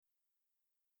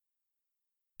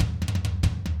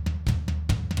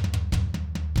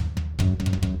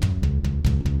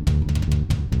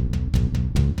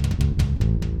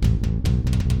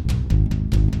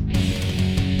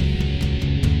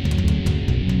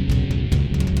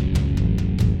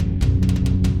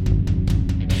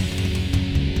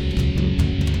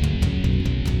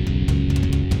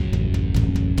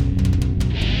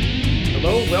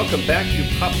welcome back to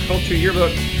Pop Culture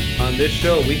Yearbook. On this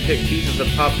show, we pick pieces of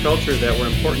pop culture that were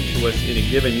important to us in a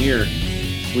given year.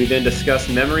 We then discuss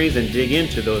memories and dig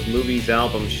into those movies,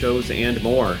 albums, shows, and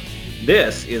more.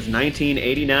 This is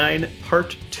 1989,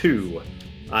 Part 2.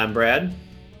 I'm Brad.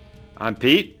 I'm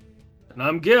Pete. And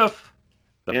I'm Giff.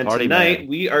 And tonight,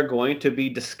 we are going to be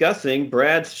discussing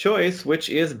Brad's choice, which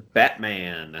is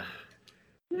Batman.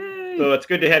 Yay. So it's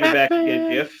good to have you back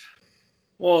again, Giff.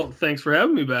 Well, thanks for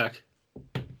having me back.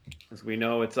 As we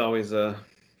know, it's always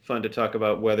fun to talk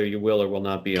about whether you will or will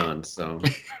not be on, so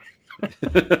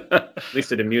at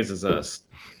least it amuses us.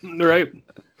 Right.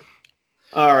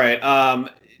 All right.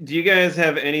 Do you guys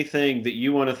have anything that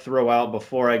you want to throw out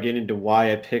before I get into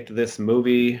why I picked this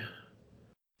movie?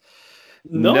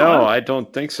 No, I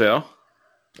don't think so.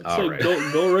 All right.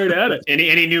 Go right at it.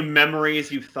 Any new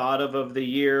memories you've thought of the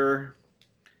year?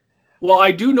 Well,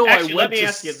 I do know. Actually, let me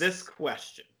ask you this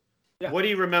question. Yeah. What do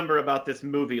you remember about this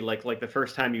movie, like the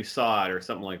first time you saw it or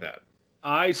something like that?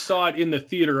 I saw it in the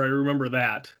theater. I remember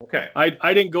that. Okay.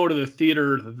 I didn't go to the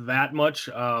theater that much.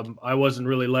 I wasn't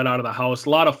really let out of the house. A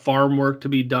lot of farm work to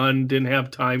be done. Didn't have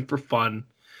time for fun.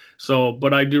 So,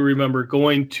 but I do remember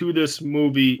going to this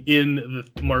movie in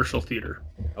the Marshall Theater.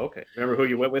 Okay. Remember who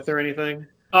you went with or anything?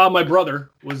 My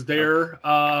brother was there,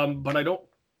 but I don't...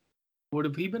 Would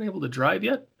have he been able to drive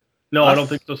yet? No, I don't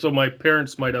think so. So my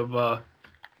parents might have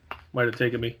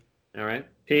taken me. All right.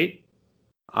 Pete?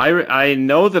 I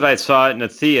know that I saw it in a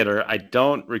theater. I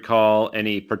don't recall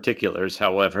any particulars,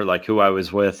 however, like who I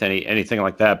was with, anything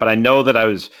like that. But I know that I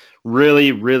was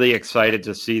really, really excited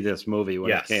to see this movie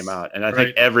when it came out. And I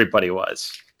think everybody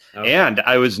was. Okay. And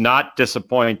I was not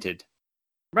disappointed.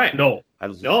 Right. No. I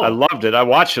loved it. I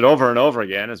watched it over and over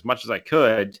again as much as I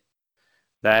could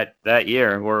that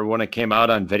year, or when it came out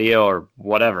on video or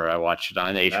whatever. I watched it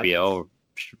on HBO or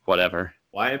whatever.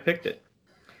 Why I picked it.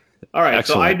 All right,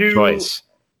 excellent choice.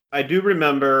 I do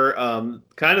remember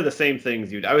kind of the same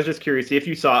things I was just curious if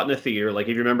you saw it in the theater, like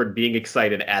if you remembered being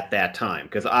excited at that time,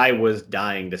 because I was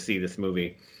dying to see this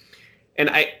movie. And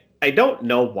I don't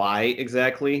know why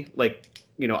exactly. Like,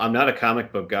 I'm not a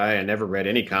comic book guy. I never read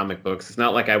any comic books. It's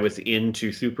not like I was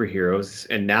into superheroes,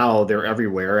 and now they're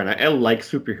everywhere. And I like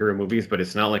superhero movies, but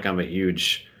it's not like I'm a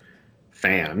huge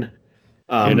fan.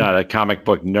 You're not a comic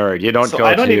book nerd. You don't go to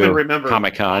I don't even remember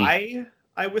Comic-Con. why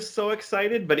I was so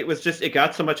excited, but it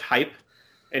got so much hype,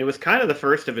 and it was kind of the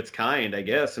first of its kind, I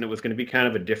guess, and it was going to be kind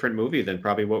of a different movie than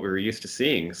probably what we were used to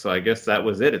seeing. So I guess that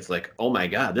was it. It's like, oh my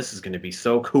God, this is going to be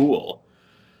so cool.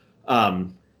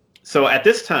 So at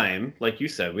this time, like you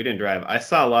said, we didn't drive. I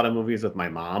saw a lot of movies with my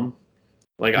mom.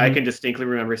 Like I can distinctly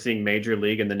remember seeing Major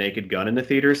League and The Naked Gun in the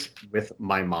theaters with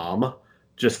my mom,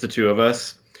 just the two of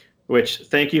us. Which,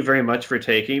 thank you very much for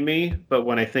taking me. But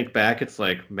when I think back, it's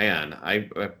like, man,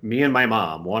 me and my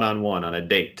mom, one-on-one on a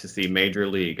date to see Major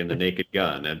League and The Naked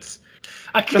Gun.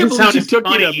 I can't believe you took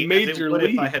me to Major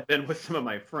League. If I had been with some of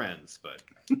my friends, but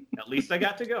at least I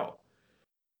got to go.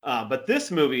 But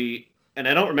this movie, and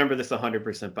I don't remember this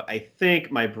 100%, but I think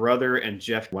my brother and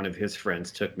Jeff, one of his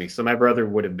friends, took me. So my brother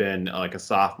would have been like a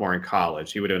sophomore in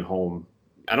college. He would have been home.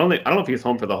 I don't know if he was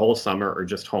home for the whole summer or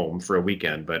just home for a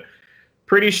weekend, but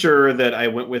pretty sure that I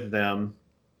went with them,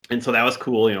 and so that was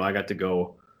cool. I got to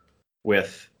go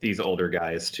with these older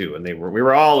guys too, and we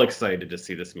were all excited to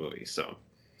see this movie. So,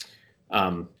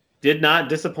 did not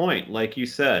disappoint, like you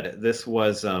said. This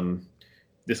was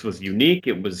unique.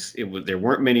 It was. There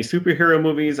weren't many superhero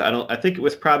movies. I think it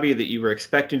was probably that you were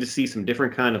expecting to see some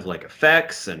different kind of like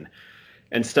effects and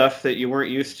stuff that you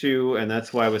weren't used to, and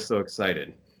that's why I was so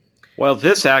excited. Well,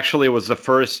 this actually was the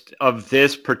first of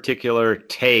this particular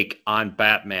take on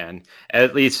Batman,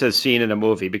 at least as seen in a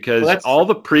movie, because all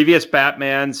the previous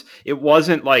Batmans, it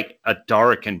wasn't like a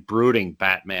dark and brooding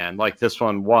Batman like this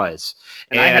one was.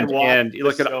 And you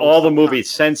look at all the movies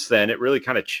since then, it really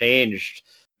kind of changed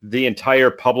the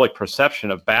entire public perception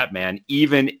of Batman,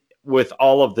 even with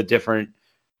all of the different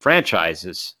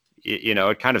franchises.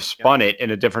 It kind of spun it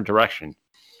in a different direction.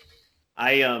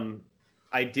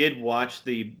 I did watch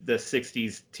the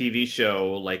 60s TV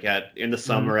show like in the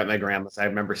summer at my grandma's. I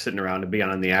remember sitting around and being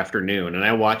on in the afternoon, and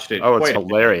I watched it. Oh, it's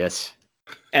hilarious.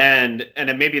 And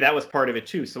maybe that was part of it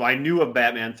too. So I knew of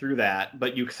Batman through that,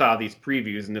 but you saw these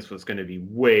previews and this was going to be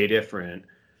way different.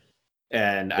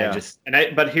 And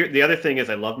but here, the other thing is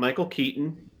I love Michael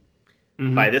Keaton.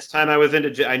 Mm-hmm. By this time I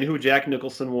knew who Jack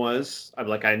Nicholson was.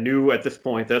 I knew at this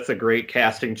point that's a great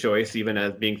casting choice, even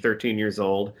as being 13 years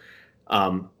old.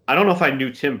 I don't know if I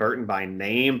knew Tim Burton by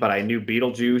name, but I knew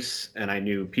Beetlejuice and I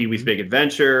knew Pee-wee's Big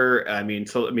Adventure.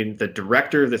 The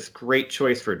director, this great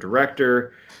choice for a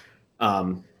director.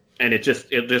 And it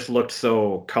just looked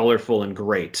so colorful and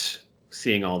great.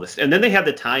 seeing all this. And then they had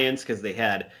the tie-ins because they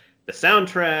had the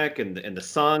soundtrack and the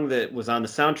song that was on the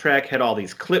soundtrack had all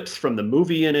these clips from the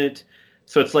movie in it.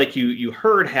 So it's like you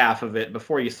heard half of it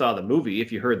before you saw the movie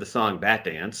if you heard the song Bat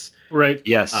Dance. Right.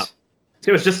 Yes.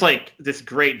 It was just like this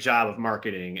great job of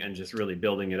marketing and just really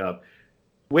building it up,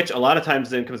 which a lot of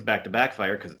times then comes back to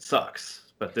backfire because it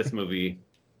sucks. But this movie,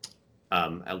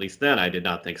 at least then, I did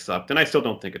not think sucked, and I still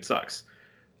don't think it sucks.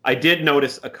 I did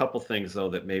notice a couple things, though,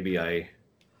 that maybe I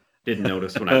didn't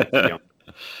notice when I was young.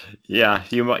 Yeah,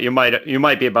 you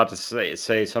might be about to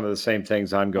say some of the same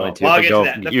things I'm going to. Well, I'll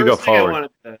get to that. You go forward. I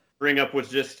wanted to bring up was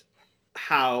just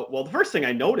how the first thing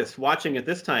I noticed watching it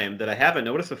this time that I haven't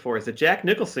noticed before is that Jack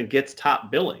Nicholson gets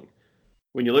top billing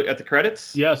when you look at the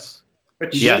credits. Yes.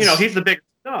 Which, he's the big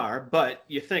star, but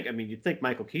you'd think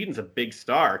Michael Keaton's a big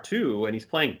star too, and he's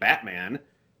playing Batman.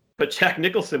 But Jack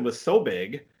Nicholson was so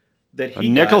big that he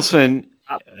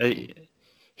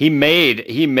made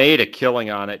a killing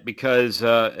on it because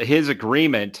his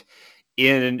agreement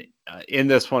in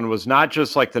this one was not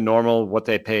just like the normal what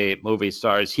they pay movie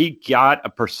stars. He got a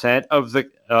 % of the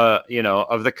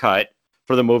of the cut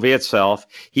for the movie itself.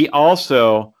 He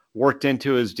also worked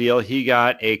into his deal. He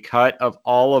got a cut of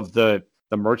all of the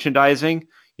merchandising.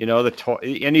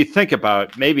 And you think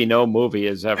about maybe no movie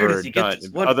has ever done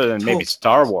other than maybe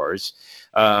Star Wars.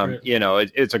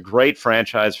 It's a great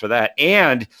franchise for that.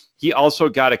 And he also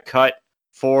got a cut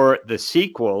for the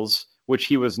sequels, which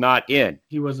he was not in.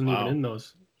 He wasn't even in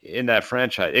those. In that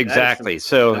franchise. Exactly.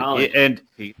 So, and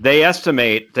they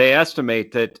estimate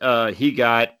that he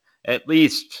got at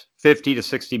least $50 to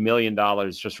 $60 million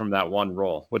just from that one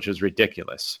role, which is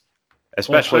ridiculous.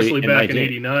 Especially back in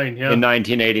 89, in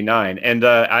 1989. And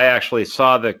I actually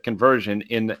saw the conversion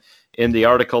in the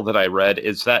article that I read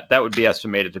is that would be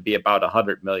estimated to be about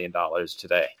 $100 million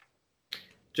today.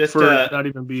 Just not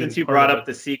even since you brought up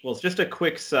the sequels, just a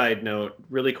quick side note,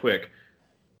 really quick.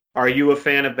 Are you a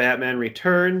fan of Batman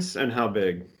Returns, and how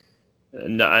big?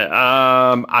 No,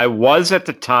 I was at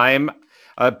the time.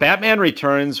 Batman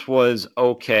Returns was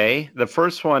okay. The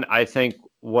first one, I think,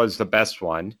 was the best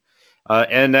one.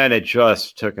 And then it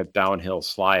just took a downhill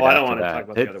slide. Well, I don't want to talk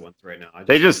about the other ones right now.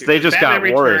 They just got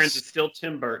Batman worse. Returns is still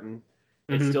Tim Burton.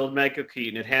 It's still Michael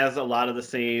Keaton. It has a lot of the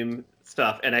same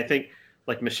stuff. And I think,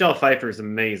 like, Michelle Pfeiffer is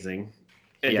amazing.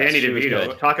 And Danny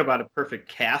DeVito, talk about a perfect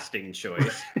casting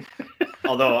choice.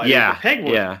 Although, the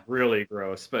Penguin was really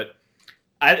gross. But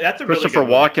that's a Christopher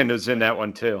really good Walken is in that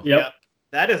one, too. Yep.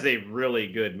 That is a really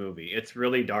good movie. It's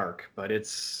really dark, but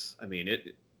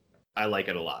I like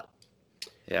it a lot.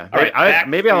 Yeah, all right,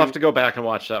 maybe I'll have to go back and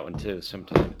watch that one too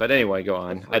sometime. But anyway, go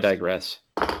on. I digress.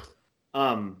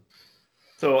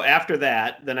 So after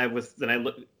that,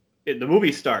 the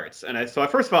movie starts, and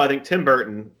first of all, I think Tim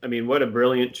Burton. What a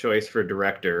brilliant choice for a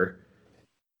director.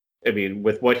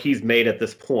 With what he's made at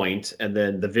this point, and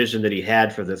then the vision that he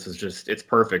had for this is it's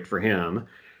perfect for him.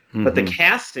 Mm-hmm. But the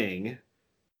casting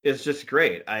is just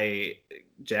great.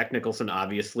 Jack Nicholson,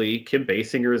 obviously, Kim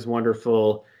Basinger is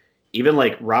wonderful. Even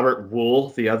like Robert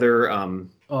Wool, the other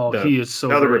he is so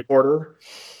other reporter.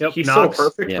 Yep, he's so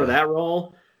perfect for that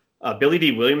role. Billy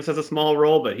D. Williams has a small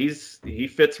role, but he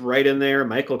fits right in there.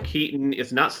 Michael Keaton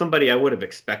is not somebody I would have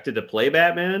expected to play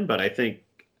Batman, but I think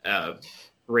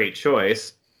great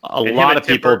choice. A lot of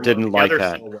people didn't like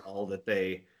that. So well that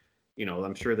they,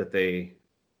 I'm sure that they.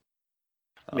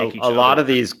 A lot of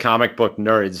these comic book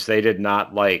nerds, they did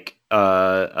not like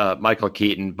Michael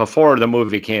Keaton before the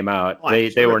movie came out.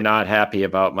 They were not happy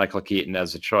about Michael Keaton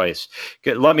as a choice.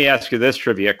 Let me ask you this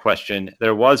trivia question.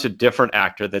 There was a different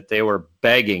actor that they were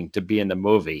begging to be in the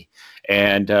movie,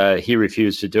 and he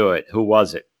refused to do it. Who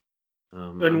was it?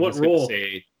 And what role?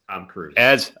 Tom Cruise.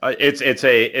 As it's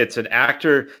an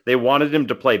actor. They wanted him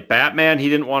to play Batman. He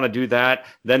didn't want to do that.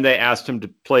 Then they asked him to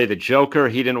play the Joker.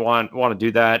 He didn't want to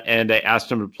do that. And they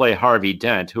asked him to play Harvey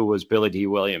Dent, who was Billy D.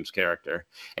 Williams' character,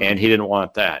 and he didn't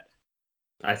want that.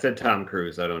 I said Tom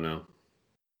Cruise. I don't know.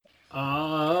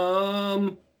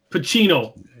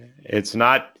 Pacino. It's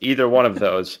not either one of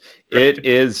those. It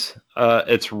is.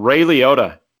 It's Ray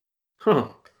Liotta. Huh.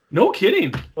 No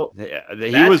kidding. Well,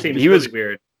 he was really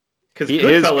weird. Because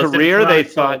his career, they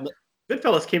thought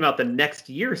Goodfellas came out the next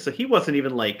year, so he wasn't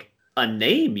even like a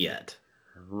name yet.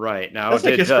 Right now, that's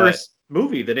like his first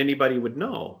movie that anybody would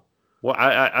know. Well,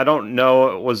 I don't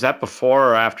know. Was that before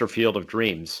or after Field of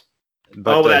Dreams?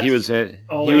 but he was in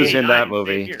that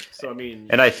movie. So I mean,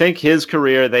 and I think his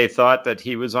career, they thought that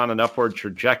he was on an upward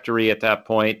trajectory at that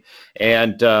point,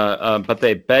 and but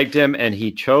they begged him, and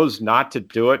he chose not to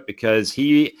do it because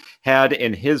he had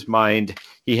in his mind,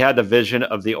 he had the vision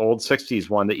of the old 60s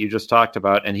one that you just talked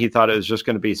about, and he thought it was just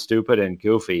going to be stupid and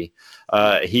goofy.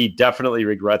 He definitely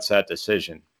regrets that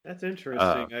decision. That's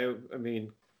interesting. I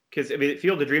mean, because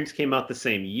Field of Dreams came out the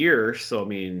same year, so I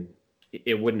mean,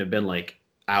 it wouldn't have been like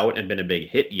out and been a big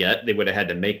hit yet. They would have had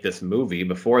to make this movie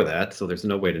before that, so there's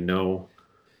no way to know.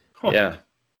 Huh. Yeah,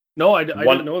 no, I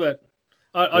didn't know that.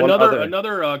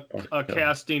 Another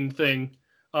casting thing.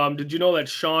 Did you know that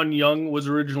Sean Young was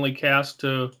originally cast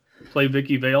to play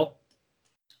Vicky Vale?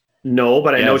 No,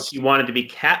 but I know she wanted to be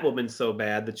Catwoman so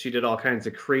bad that she did all kinds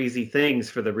of crazy things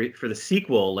for the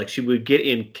sequel. Like she would get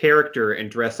in character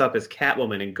and dress up as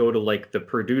Catwoman and go to like the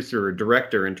producer or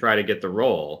director and try to get the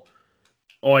role.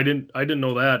 Oh, I didn't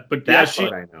know that. But that's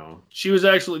what I know. She was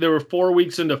actually, they were 4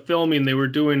 weeks into filming. They were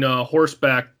doing a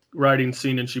horseback riding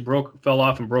scene, and she fell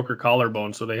off and broke her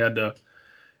collarbone. So they had to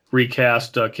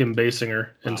recast Kim Basinger,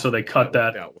 and so they cut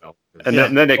that. Well. And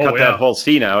then they cut that whole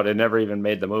scene out and never even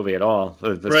made the movie at all.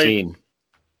 The scene.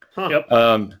 Huh.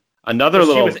 Yep. Another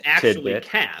little she was actually tidbit.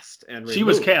 Cast and removed. She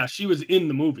was cast. She was in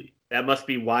the movie. That must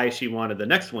be why she wanted the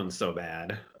next one so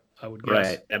bad. I would guess.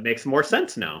 Right. That makes more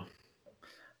sense now.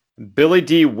 Billy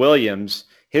D. Williams,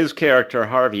 his character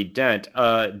Harvey Dent.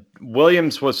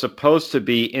 Williams was supposed to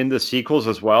be in the sequels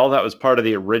as well. That was part of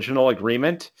the original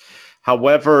agreement.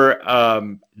 However,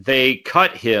 they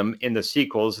cut him in the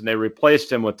sequels and they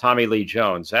replaced him with Tommy Lee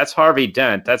Jones. That's Harvey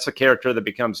Dent. That's a character that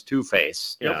becomes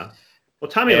Two-Face. Yeah. Well,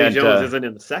 Tommy Lee Jones isn't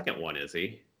in the second one, is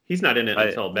he? He's not in it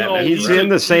until Batman. He's in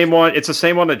the same one. It's the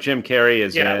same one that Jim Carrey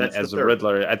is in as the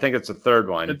Riddler. I think it's the third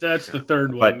one. But that's the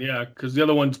third one, yeah. Because the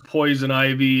other one's Poison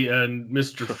Ivy and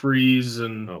Mr. Freeze.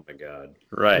 And oh, my God.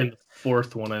 Right. And the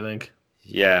fourth one, I think.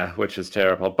 Yeah, which is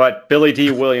terrible. But Billy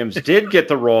D. Williams did get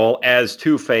the role as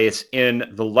Two-Face in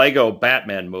the Lego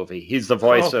Batman movie. He's the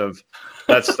voice of.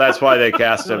 That's why they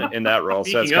cast him in that role.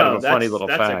 So that's kind of a funny little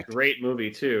fact. That's a great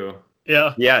movie too.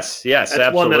 Yeah. Yes, that's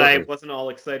absolutely. one that I wasn't all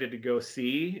excited to go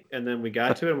see, and then we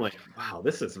got to it. I'm like, wow,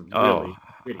 this is really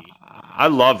pretty. I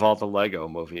love all the Lego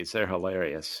movies. They're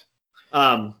hilarious.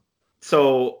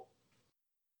 So,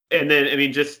 and then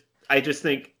I just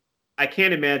think I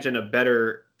can't imagine a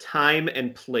better time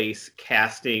and place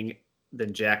casting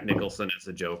than Jack Nicholson as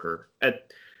the Joker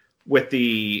with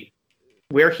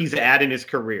where he's at in his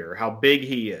career, how big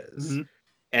he is,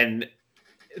 and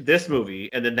this movie,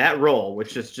 and then that role,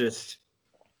 which is just,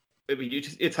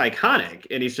 it's iconic,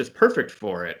 and he's just perfect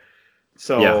for it.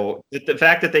 So the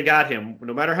fact that they got him,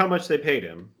 no matter how much they paid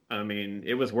him, I mean,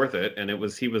 it was worth it, and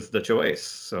he was the choice.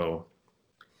 So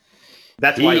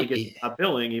that's why he gets top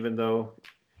billing, even though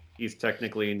he's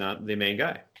technically not the main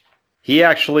guy. He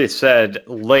actually said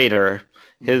later,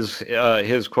 his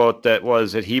quote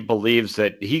that he believes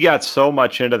that he got so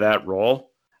much into that role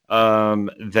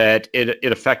that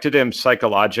it affected him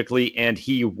psychologically, and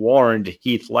he warned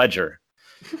Heath Ledger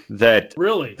that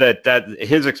really that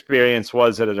his experience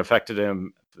was that it affected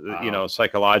him,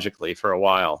 psychologically for a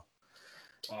while.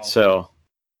 Wow. So,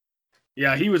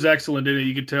 yeah, he was excellent in it.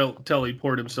 You could tell he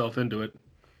poured himself into it.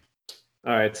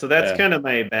 All right, so that's kind of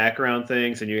my background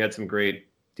things, and you had some great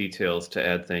details to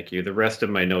add. Thank you. The rest of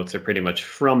my notes are pretty much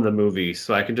from the movie,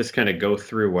 so I can just kind of go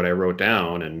through what I wrote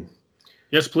down and.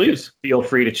 Yes, please. Feel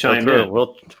free to chime in.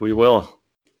 We will.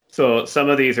 So some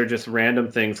of these are just random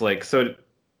things. Like, so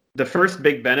the first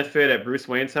big benefit at Bruce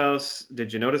Wayne's house,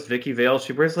 did you notice Vicky Vale?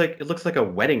 She wears it looks like a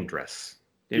wedding dress.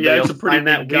 Anybody else it's a pretty find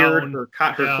that weird, her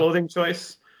clothing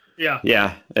choice? Yeah.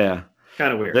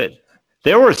 Kind of weird.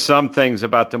 There were some things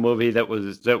about the movie that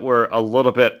were a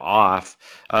little bit off.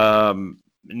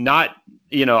 Not,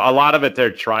 a lot of it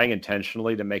they're trying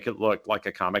intentionally to make it look like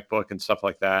a comic book and stuff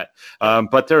like that.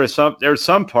 But there are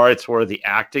some parts where the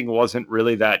acting wasn't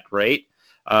really that great.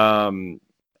 And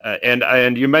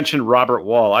you mentioned Robert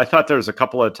Wall. I thought there was a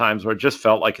couple of times where it just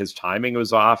felt like his timing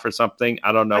was off or something.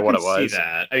 I don't know what it was. I can see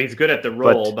that. I mean, he's good at the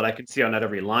role, but I can see how not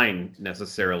every line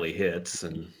necessarily hits.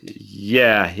 And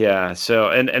yeah.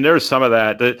 So and there was some of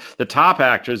that. The top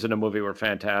actors in the movie were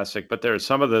fantastic, but there are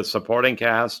some of the supporting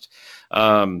cast.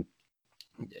 I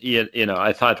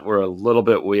thought were a little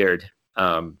bit weird.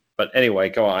 But anyway,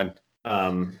 go on.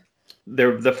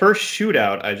 The first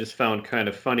shootout I just found kind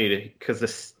of funny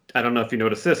because I don't know if you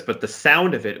noticed this, but the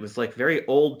sound of it was like very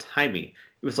old timey.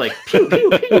 It was like pew pew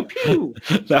pew pew.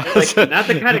 Like, not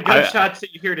the kind of gunshots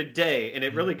that you hear today, and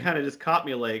it really kind of just caught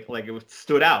me like it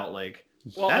stood out. Like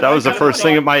Well, that was the first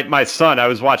thing. My son, I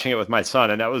was watching it with my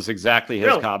son, and that was exactly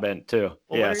his comment too.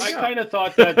 Well, yes, I kind of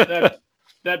thought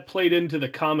that played into the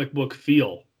comic book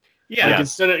feel. Yeah.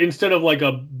 Like instead of like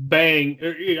a bang,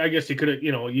 I guess you could have,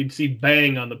 you'd see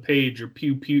bang on the page or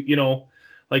pew pew,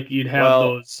 like you'd have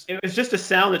those. It was just a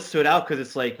sound that stood out because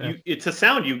it's like it's a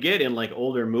sound you get in like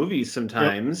older movies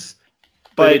sometimes.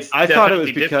 Yep. But I thought it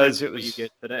was because it was what you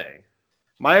get today.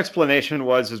 My explanation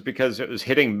was because it was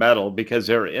hitting metal because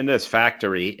they're in this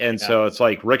factory, and so it's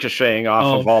like ricocheting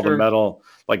off of all the metal,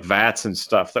 like vats and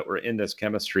stuff that were in this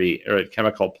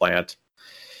chemical plant.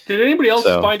 Did anybody else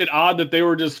find it odd that they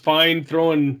were just fine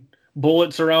throwing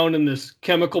bullets around in this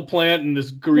chemical plant and this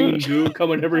green goo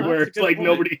coming everywhere? It's like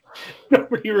nobody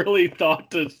really thought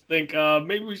to think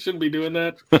maybe we shouldn't be doing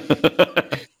that.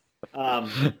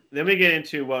 Then we get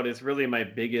into what is really my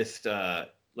biggest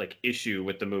issue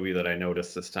with the movie that I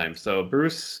noticed this time. So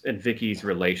Bruce and Vicky's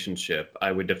relationship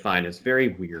I would define as very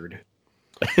weird.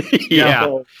 Yeah.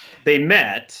 So they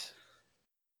met,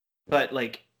 but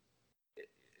like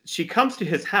she comes to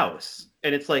his house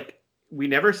and it's like we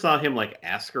never saw him like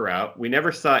ask her out. We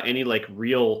never saw any like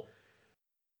real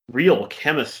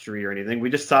chemistry or anything.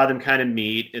 We just saw them kind of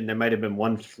meet, and there might have been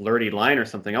one flirty line or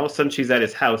something. All of a sudden she's at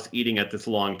his house eating at this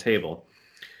long table.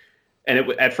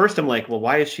 And at first I'm like, well,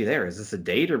 why is she there? Is this a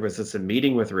date or was this a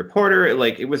meeting with a reporter?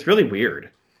 It was really weird.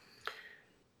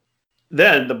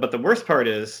 But the worst part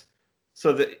is,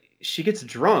 so that she gets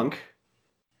drunk,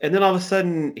 and then all of a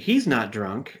sudden he's not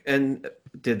drunk. And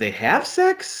did they have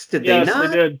sex? Did they not? Yes,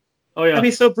 they did. Oh yeah. I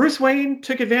mean, so Bruce Wayne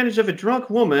took advantage of a drunk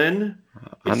woman.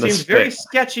 It seemed very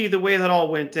sketchy the way that all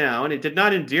went down. It did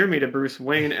not endear me to Bruce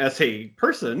Wayne as a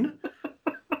person.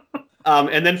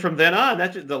 And then from then on,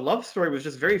 the love story was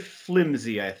just very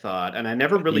flimsy, I thought. And I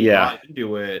never really got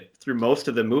into it through most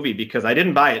of the movie because I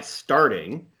didn't buy it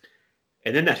starting.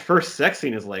 And then that first sex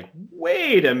scene is like,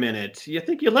 wait a minute. You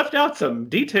think you left out some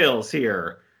details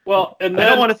here. Well, and then, I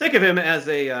don't want to think of him as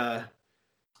a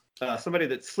somebody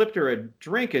that slipped her a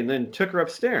drink and then took her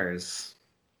upstairs.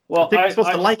 Well, I think I'm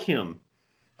supposed to like him.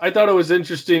 I thought it was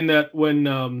interesting that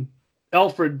when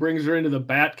Alfred brings her into the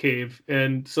Batcave,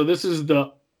 and so this is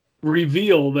the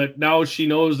reveal that now she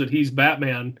knows that he's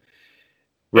Batman.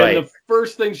 Right. And the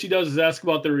first thing she does is ask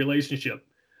about their relationship.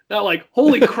 Not like,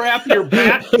 holy crap, you're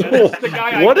Batman. That's the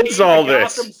guy what is all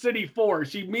this? Gotham City for.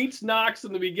 She meets Knox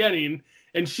in the beginning,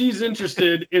 and she's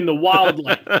interested in the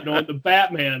wildlife, in the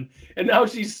Batman. And now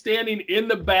she's standing in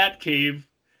the Batcave.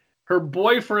 Her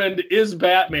boyfriend is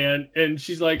Batman, and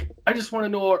she's like, I just want to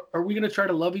know, are we going to try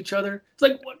to love each other? It's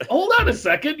like, what? Hold on a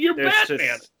second, you're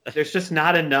Batman. There's just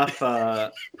not enough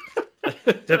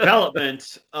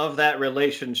development of that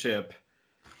relationship.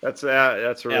 That's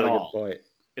a really good point.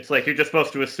 It's like you're just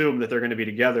supposed to assume that they're going to be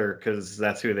together because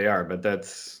that's who they are, but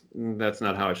that's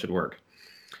not how it should work.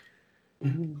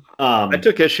 I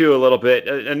took issue a little bit,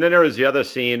 and then there was the other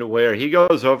scene where he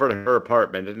goes over to her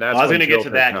apartment, and that's. I was going to get to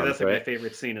that because that's my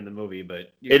favorite scene in the movie.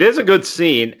 But it is a good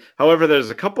scene. However, there's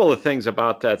a couple of things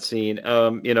about that scene,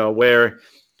 where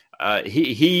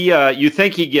you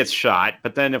think he gets shot,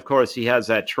 but then of course he has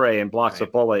that tray and blocks a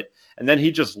bullet, and then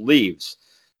he just leaves.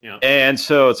 Yeah. And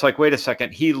so it's like, wait a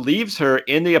second, he leaves her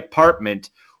in the apartment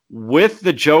with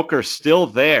the Joker still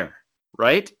there,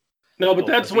 right? No, but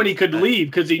that's when he could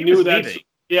leave because he knew that.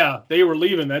 Yeah, they were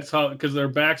leaving. That's how, because their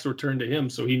backs were turned to him,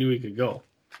 so he knew he could go.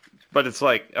 But it's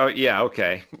like, oh yeah,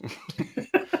 okay.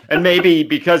 And maybe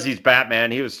because he's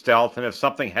Batman, he was stealth, and if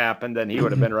something happened, then he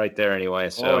would have been right there anyway.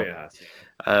 So,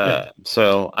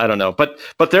 so I don't know, but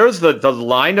there was the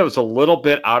line that was a little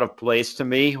bit out of place to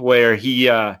me, where he's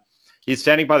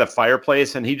standing by the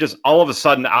fireplace, and he just all of a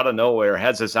sudden out of nowhere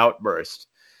has this outburst.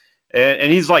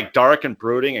 And he's like dark and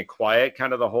brooding and quiet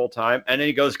kind of the whole time. And then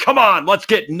he goes, come on, let's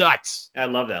get nuts. I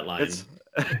love that line.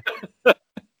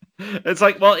 It's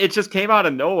like, well, it just came out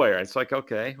of nowhere. It's like,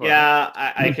 okay. Well. Yeah,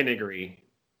 I can agree.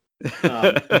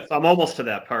 So I'm almost to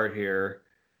that part here.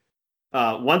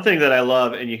 One thing that I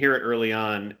love, and you hear it early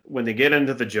on, when they get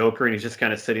into the Joker and he's just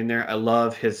kind of sitting there, I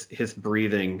love his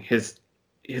breathing, his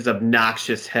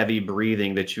obnoxious, heavy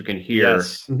breathing that you can hear.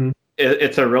 Yes. Mm-hmm.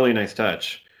 It's a really nice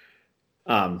touch.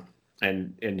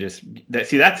 And just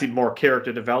that's more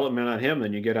character development on him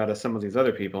than you get out of some of these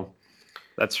other people.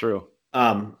 That's true.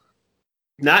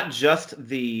 Not just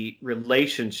the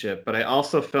relationship, but I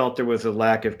also felt there was a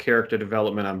lack of character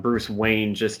development on Bruce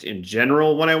Wayne just in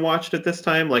general when I watched it this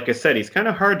time. Like I said, he's kind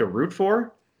of hard to root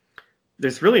for.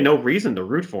 There's really no reason to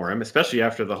root for him, especially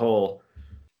after the whole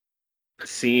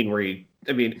scene where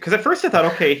because at first I thought,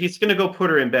 okay, he's going to go put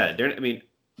her in bed.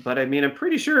 But I'm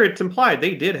pretty sure it's implied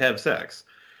they did have sex.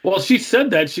 Well, she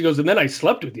said that. She goes, and then I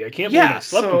slept with you. I can't believe I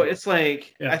slept with you. So it's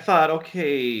like, I thought,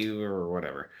 okay, or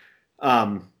whatever.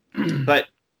 But,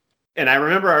 and I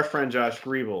remember our friend Josh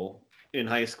Griebel in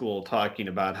high school talking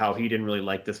about how he didn't really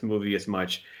like this movie as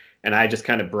much. And I just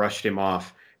kind of brushed him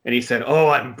off. And he said, "Oh,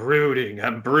 I'm brooding.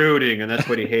 And that's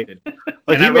what he hated."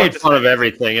 But he made fun of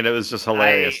everything, and it was just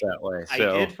hilarious that way.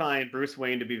 So. I did find Bruce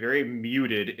Wayne to be very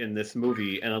muted in this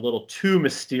movie and a little too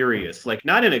mysterious. Like,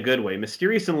 not in a good way.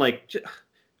 Mysterious and like,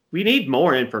 we need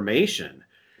more information.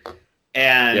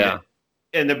 And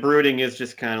the brooding is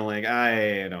just kind of like,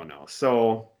 I don't know.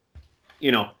 So,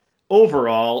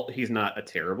 overall, he's not a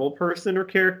terrible person or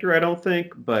character, I don't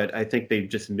think. But I think they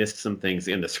just missed some things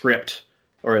in the script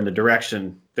or in the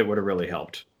direction that would have really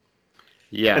helped.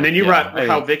 Yeah. And then you brought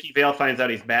how Vicky Vale finds out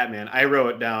he's Batman. I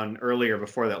wrote down earlier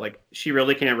before that, like, she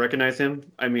really can't recognize him?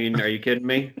 I mean, are you kidding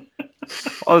me?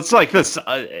 Well, it's like this.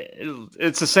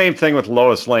 It's the same thing with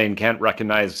Lois Lane. Can't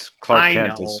recognize Clark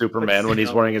Kent as Superman when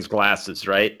he's wearing his glasses,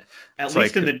 right? At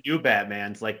least in the new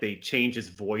Batmans, like, they change his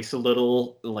voice a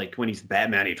little. Like, when he's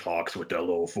Batman, he talks with that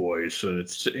low voice. And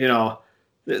it's,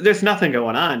 there's nothing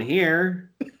going on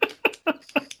here.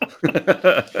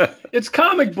 It's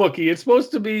comic booky. It's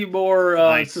supposed to be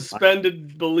more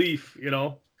suspended belief,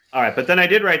 All right, but then I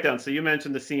did write down, so you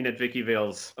mentioned the scene at Vicky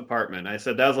Vale's apartment. I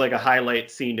said that was like a highlight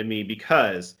scene to me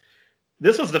because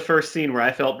this was the first scene where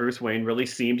I felt Bruce Wayne really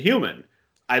seemed human.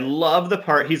 I love the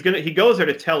part he goes there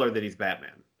to tell her that he's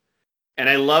Batman. And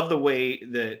I love the way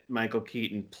that Michael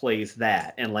Keaton plays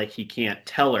that. And like, he can't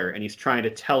tell her, and he's trying to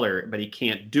tell her, but he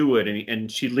can't do it.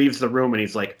 And she leaves the room and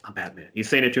he's like, I'm Batman. He's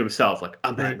saying it to himself, like,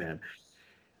 I'm Batman.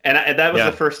 And that was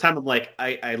the first time I'm like,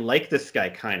 I like this guy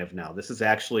kind of now. This is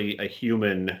actually a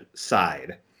human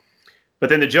side. But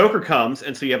then the Joker comes,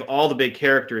 and so you have all the big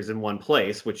characters in one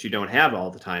place, which you don't have all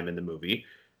the time in the movie,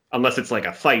 unless it's like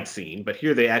a fight scene. But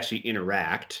here they actually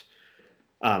interact.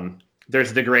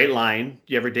 There's the great line,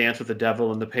 "You ever dance with the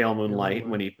devil in the pale moonlight?"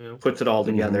 when he puts it all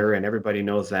together, and everybody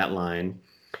knows that line.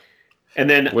 And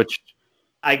then,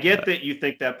 I get that you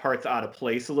think that part's out of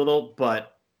place a little,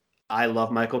 but I love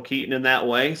Michael Keaton in that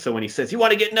way. So when he says, "You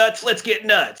want to get nuts? Let's get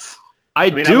nuts." I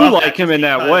do like him in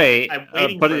that way,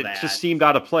 but it just seemed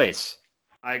out of place.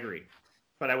 I agree.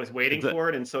 But I was waiting for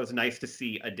it, and so it's nice to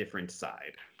see a different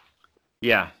side.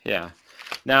 Yeah.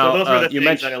 Now, so those were the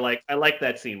things that I like. I like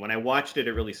that scene. When I watched it,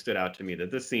 it really stood out to me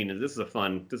that this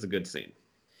is a good scene.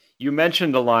 You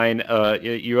mentioned the line,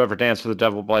 "You ever dance with the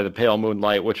devil by the pale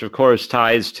moonlight," which of course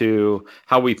ties to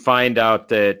how we find out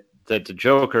that the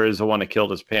Joker is the one that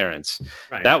killed his parents.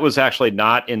 Right. That was actually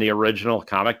not in the original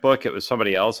comic book. It was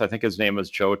somebody else. I think his name was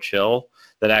Joe Chill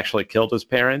that actually killed his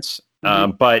parents.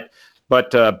 Mm-hmm.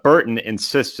 But Burton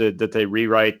insisted that they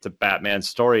rewrite the Batman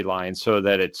storyline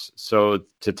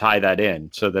to tie that in,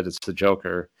 so that it's the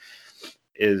Joker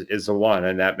is the one,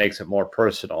 and that makes it more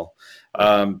personal.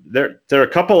 There are a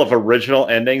couple of original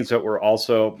endings that were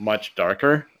also much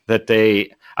darker.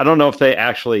 I don't know if they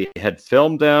actually had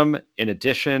filmed them in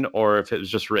addition or if it was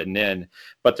just written in,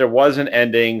 but there was an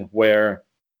ending where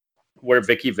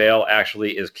Vicky Vale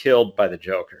actually is killed by the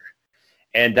Joker.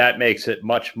 And that makes it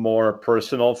much more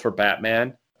personal for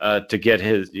Batman to get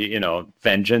his,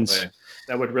 vengeance.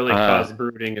 That would really cause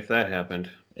brooding if that happened.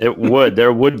 It would.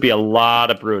 There would be a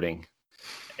lot of brooding.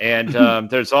 And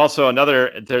there's also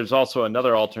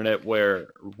another alternate where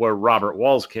Robert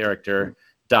Wall's character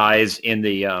dies in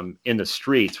the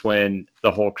streets when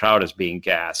the whole crowd is being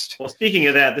gassed. Well, speaking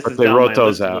of that, they wrote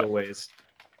those out. Ways.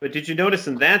 But did you notice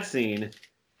in that scene,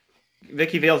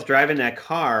 Vicky Vale's driving that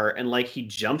car and like he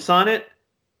jumps on it?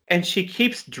 And she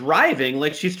keeps driving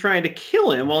like she's trying to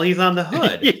kill him while he's on the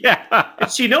hood. Yeah. And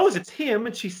she knows it's him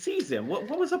and she sees him. What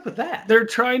was up with that? They're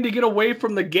trying to get away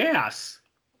from the gas.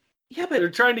 Yeah, but they're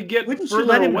trying to get wouldn't further you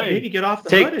let him away. Maybe get off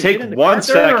the hood. Take 1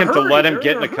 second to let him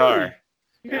get in the car.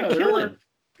 You're gonna kill him.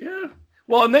 Yeah.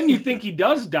 Well, and then you think he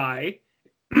does die,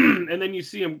 and then you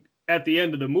see him at the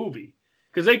end of the movie.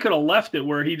 Because they could have left it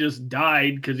where he just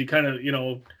died because he kind of,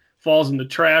 falls in the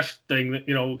trash thing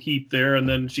that heap there, and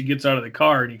then she gets out of the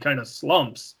car and he kind of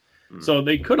slumps. So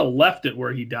they could have left it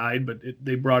where he died, but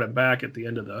they brought it back at the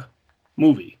end of the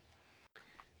movie.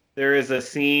 There is a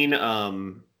scene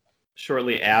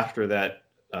shortly after that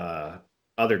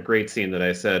other great scene that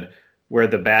I said where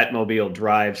the Batmobile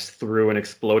drives through an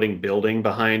exploding building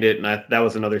behind it, and that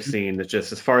was another scene that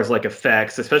just, as far as like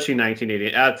effects, especially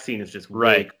 1980, that scene is just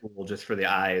really cool just for the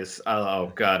eyes.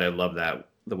 Oh God, I love that,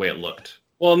 the way it looked.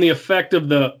 Well, and the effect of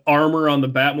the armor on the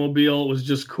Batmobile was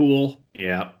just cool.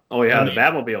 Yeah. Oh, yeah. The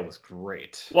Batmobile was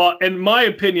great. Well, in my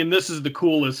opinion, this is the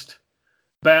coolest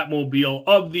Batmobile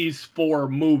of these 4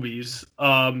 movies.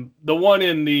 The one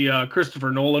in the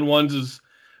Christopher Nolan ones is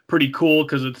pretty cool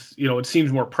because it's, it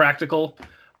seems more practical.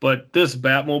 But this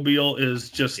Batmobile is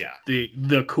just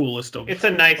the coolest of. It's a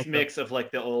nice mix of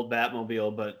like the old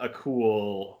Batmobile, but a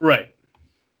cool, right?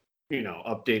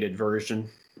 Updated version.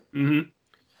 Mm-hmm.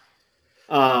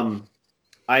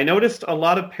 I noticed a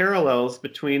lot of parallels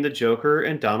between the Joker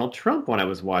and Donald Trump when I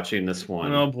was watching this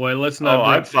one. Oh boy, let's not.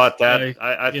 I thought that.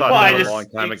 I thought that a long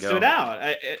time ago. Stood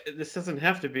out. This doesn't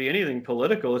have to be anything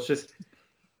political. It's just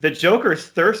the Joker's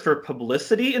thirst for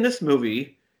publicity in this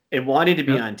movie and wanting to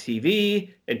be on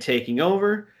TV and taking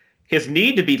over. His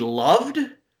need to be loved.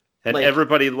 And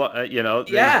everybody, he's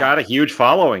got a huge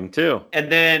following too. And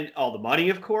then all the money,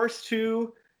 of course,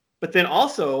 too. But then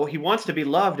also he wants to be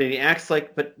loved, and he acts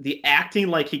like, but the acting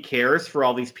like he cares for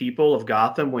all these people of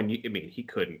Gotham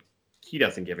he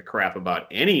doesn't give a crap about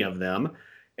any of them,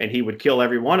 and he would kill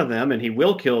every one of them, and he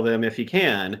will kill them if he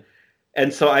can.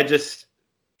 And so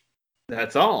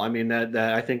that's all. I mean, that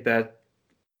I think that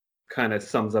kind of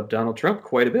sums up Donald Trump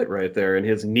quite a bit right there, and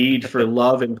his need for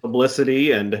love and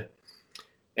publicity and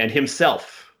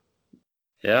himself.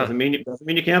 Yeah. Doesn't mean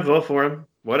you can't vote for him.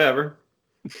 Whatever.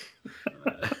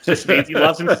 Just means he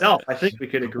loves himself. I think we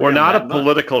could agree. We're not a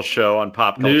political show on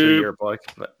Pop Culture Yearbook,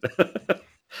 but you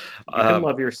can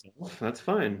love yourself. That's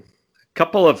fine. A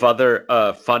couple of other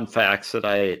fun facts that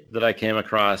I came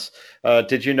across.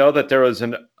 Did you know that there was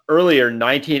an earlier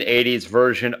 1980s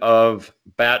version of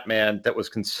Batman that was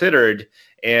considered,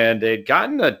 and it had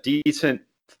gotten a decent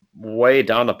way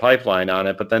down the pipeline on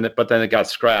it, but then it got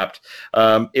scrapped.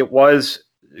 It was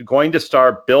going to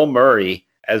star Bill Murray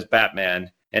as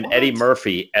Batman and Eddie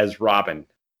Murphy as Robin.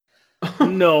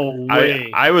 No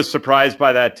way. I was surprised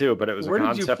by that too, but it was Where a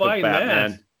concept did you find of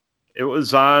Batman. That? It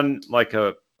was on like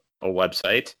a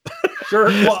website. Sure.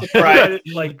 Well, right.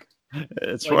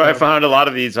 It's where I found a lot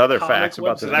of these other facts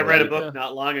about this. I read a book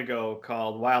not long ago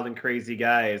called Wild and Crazy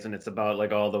Guys, and it's about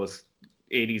like all those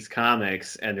 80s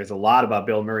comics, and there's a lot about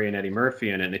Bill Murray and Eddie Murphy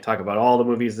in it, and they talk about all the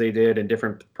movies they did and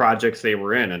different projects they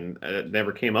were in, and it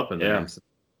never came up in there.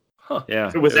 Huh.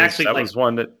 Yeah, it was actually was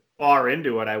one that far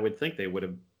into it. I would think it would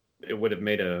have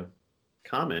made a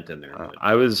comment in there.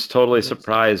 I was totally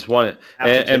surprised. One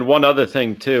other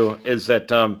thing too is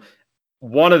that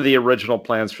one of the original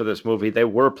plans for this movie, they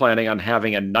were planning on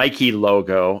having a Nike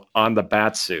logo on the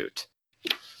Batsuit,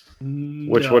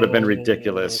 which would have been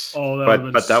ridiculous.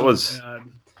 But that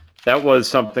was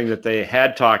something that they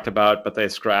had talked about, but they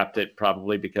scrapped it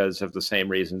probably because of the same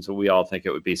reasons that we all think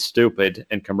it would be stupid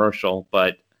and commercial.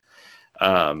 But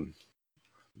that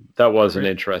was an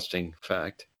interesting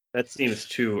fact. That seems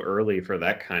too early for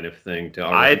that kind of thing to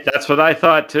already. That's what I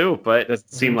thought too, but it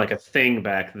doesn't seem like a thing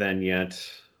back then yet.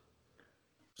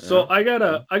 So I got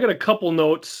a couple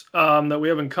notes that we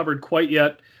haven't covered quite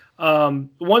yet.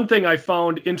 One thing I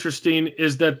found interesting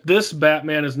is that this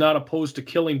Batman is not opposed to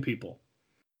killing people,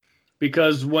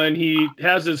 because when he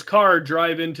has his car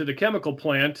drive into the chemical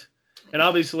plant, and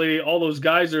obviously all those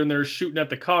guys are in there shooting at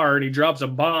the car, and he drops a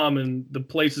bomb and the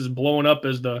place is blowing up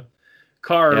as the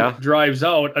car drives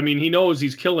out. I mean, he knows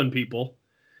he's killing people.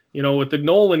 With the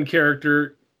Nolan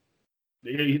character,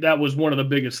 that was one of the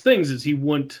biggest things, is he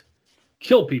wouldn't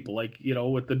kill people. Like,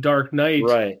 with the Dark Knight,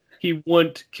 right, he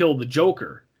wouldn't kill the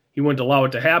Joker. He wouldn't allow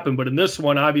it to happen. But in this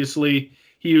one, obviously,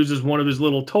 he uses one of his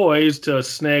little toys to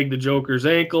snag the Joker's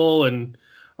ankle and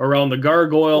around the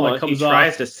gargoyle that comes off. He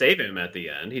tries to save him at the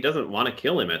end. He doesn't want to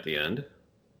kill him at the end.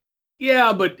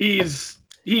 Yeah, but he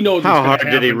knows how hard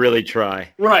did he really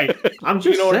try? Right. I'm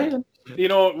just saying. You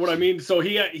know what I mean? So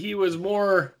he was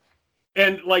more,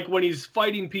 and like when he's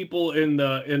fighting people in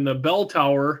the bell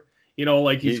tower,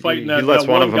 he's fighting that. He lets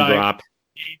one of them guy, drop.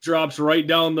 He drops right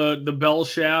down the bell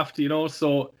shaft.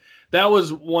 So that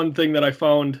was one thing that I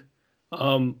found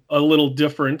a little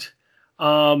different.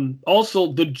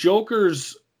 Also, the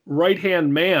Joker's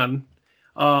right-hand man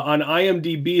on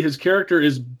IMDb, his character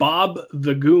is Bob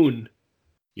the Goon.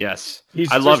 Yes,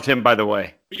 I loved him, by the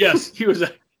way. Yes, he was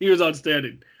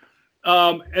outstanding.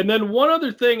 And then one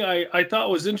other thing I thought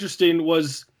was interesting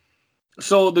was,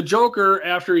 so the Joker,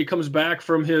 after he comes back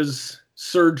from his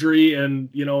surgery and,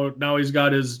 now he's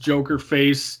got his Joker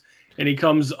face and he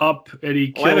comes up and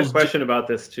he kills. I have a question about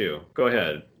this too. Go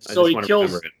ahead. So he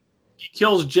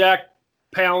kills Jack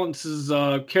Palance's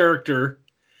character.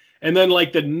 And then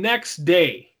like the next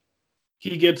day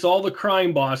he gets all the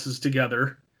crime bosses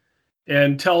together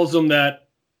and tells them that,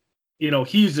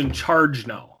 he's in charge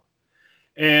now.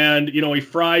 And, he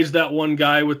fries that one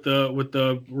guy with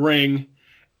the ring.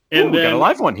 And we got a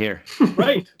live one here.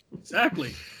 Right,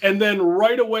 exactly. And then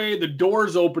right away, the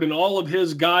doors open and all of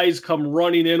his guys come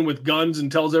running in with guns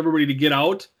and tells everybody to get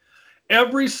out.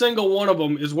 Every single one of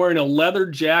them is wearing a leather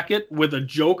jacket with a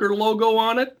Joker logo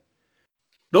on it.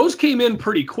 those came in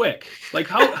pretty quick. Like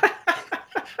how?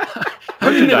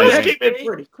 Those came in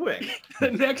pretty quick.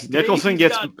 The next Nicholson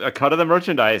gets a cut of the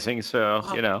merchandising, so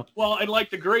you know. Well, and like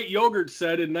the great Yogurt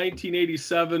said in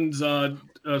 1987's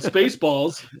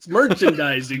Spaceballs, it's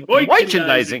merchandising.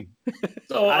 Merchandising.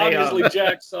 So obviously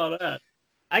Jack saw that.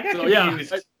 I got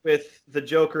confused with the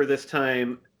Joker this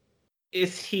time.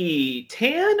 Is he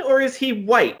tan or is he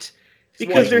white?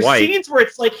 Because there's scenes where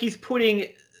it's like he's putting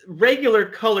regular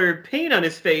colored paint on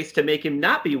his face to make him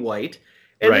not be white.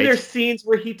 And then there's scenes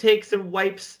where he takes and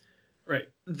wipes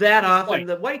that off and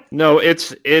the white. No,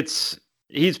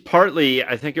 he's partly,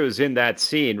 I think it was in that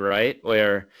scene, right?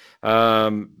 Where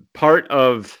part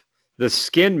of the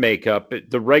skin makeup,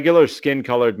 the regular skin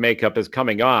colored makeup is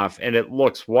coming off and it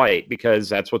looks white because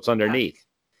that's what's underneath.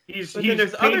 He's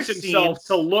paints himself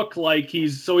to look like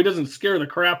so he doesn't scare the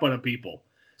crap out of people.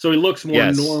 So he looks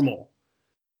more normal.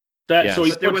 So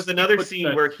there was another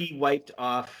scene where he wiped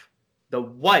off the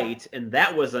white, and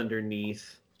that was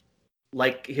underneath,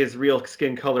 like his real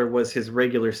skin color was his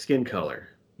regular skin color.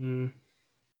 Mm.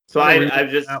 So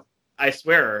I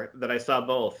swear that I saw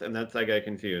both, and I got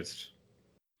confused.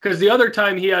 Because the other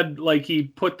time he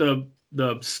put the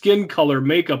skin color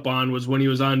makeup on was when he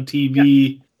was on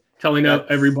TV telling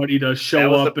everybody to show up. That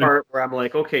was the part where I'm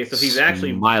like, okay, so he's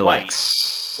actually white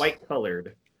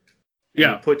colored.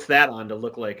 Yeah, he puts that on to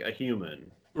look like a human.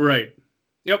 Right.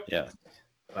 Yep. Yeah.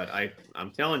 But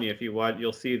I'm telling you, if you watch,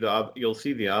 you'll see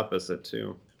the opposite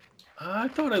too. I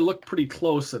thought I looked pretty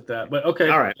close at that, but okay.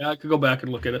 All right. Yeah, I could go back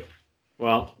and look at it.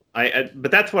 Well, but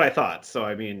that's what I thought. So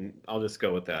I mean, I'll just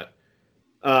go with that.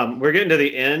 We're getting to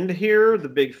the end here, the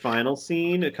big final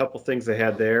scene. A couple things I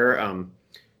had there.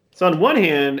 So on one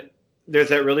hand, there's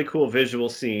that really cool visual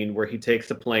scene where he takes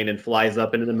the plane and flies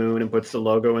up into the moon and puts the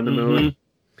logo in the moon.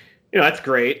 You know, that's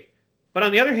great. But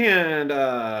on the other hand,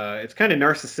 it's kind of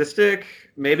narcissistic.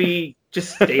 Maybe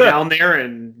just stay down there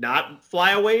and not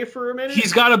fly away for a minute.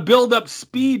 He's got to build up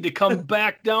speed to come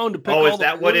back down to pick all the balloons. Is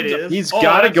that what it is? He's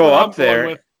got to go up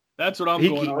there. That's what I'm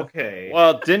going with. Okay.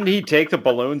 Well, didn't he take the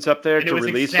balloons up there to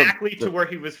release them? Exactly to where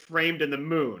he was framed in the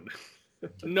moon.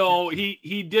 No,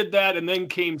 he did that and then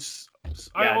came...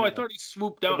 I thought he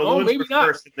swooped down. Maybe not.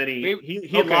 First, and then he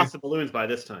had lost the balloons by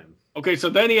this time. Okay, so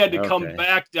then he had to come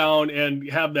back down and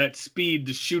have that speed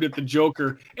to shoot at the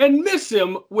Joker and miss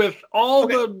him with all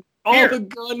the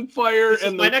gunfire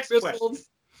and the missiles. Question.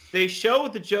 They show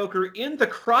the Joker in the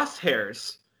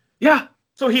crosshairs. Yeah.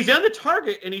 So he's on the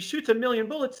target and he shoots 1,000,000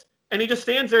 bullets and he just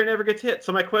stands there and never gets hit.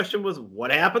 So my question was,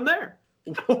 what happened there?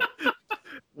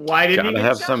 Why didn't he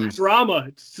have shot? some drama,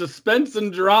 suspense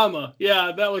and drama?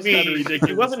 Yeah, that was kind of ridiculous.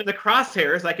 He wasn't in the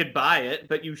crosshairs. I could buy it,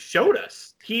 but you showed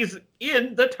us he's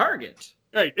in the target.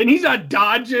 Right, and he's not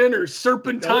dodging or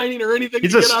serpentining or anything.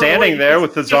 He's just standing there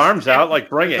with his arms out, like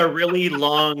bring it. A really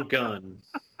long gun.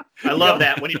 I love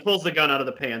that when he pulls the gun out of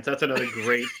the pants. That's another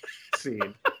great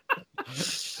scene.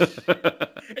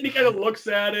 And he kind of looks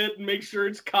at it and makes sure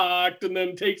it's cocked and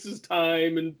then takes his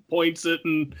time and points it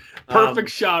and perfect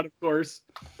shot, of course.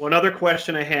 One other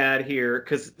question I had here,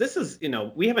 because this is,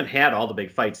 we haven't had all the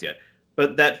big fights yet,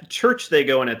 but that church they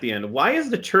go in at the end, why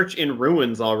is the church in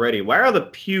ruins already? Why are the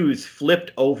pews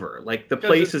flipped over? Like the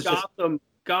place is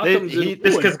Gotham's just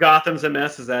because Gotham's a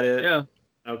mess. Is that it? Yeah.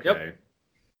 Okay. Yep.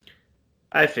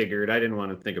 I figured. I didn't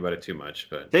want to think about it too much,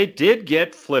 but they did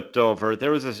get flipped over.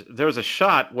 There was a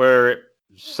shot where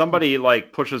somebody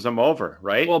pushes them over,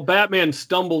 right? Well, Batman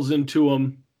stumbles into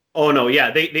them. Oh no,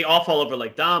 yeah, they all fall over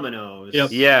like dominoes.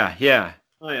 Yep. Yeah.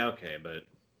 Oh yeah, okay, but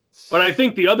I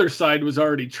think the other side was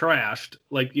already trashed.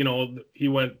 He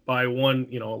went by one.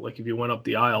 If you went up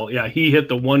the aisle, he hit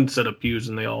the one set of pews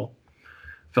and they all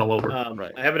fell over.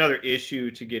 Right. I have another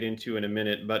issue to get into in a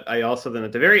minute, but I also then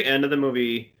at the very end of the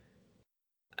movie.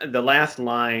 The last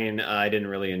line I didn't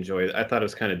really enjoy. I thought it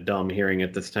was kind of dumb hearing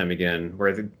it this time again.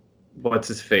 Where what's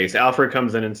his face? Alfred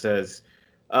comes in and says,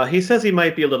 he says he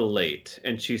might be a little late,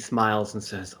 and she smiles and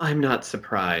says, "I'm not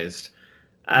surprised."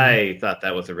 I thought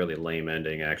that was a really lame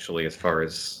ending, actually, as far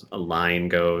as a line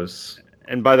goes.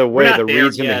 And by the way, the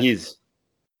reason that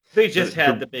they just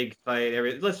had the big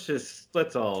fight. Let's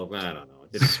all. I don't know.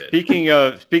 Speaking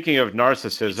of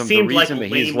narcissism, the reason that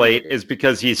he's late is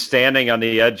because he's standing on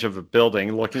the edge of a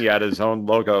building looking at his own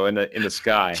logo in the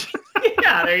sky.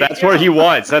 Yeah, that's where he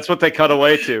was. That's what they cut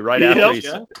away to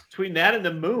after. Between that and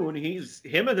the moon,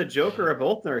 him and the Joker are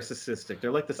both narcissistic.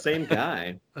 They're like the same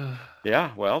guy.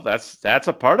 Yeah, well, that's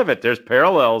a part of it. There's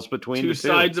parallels between two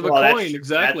sides of a coin.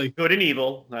 Exactly. That's good and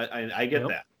evil. I get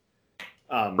that.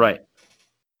 Right.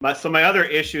 My other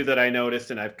issue that I noticed,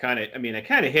 and I kind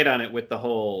of hit on it with the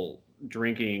whole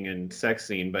drinking and sex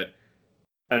scene, but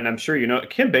and I'm sure you know,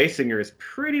 Kim Basinger is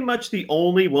pretty much the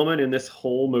only woman in this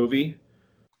whole movie.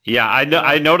 Yeah, I know.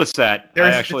 I noticed that.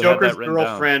 There's the Joker's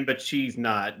girlfriend, but she's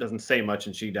not. Doesn't say much,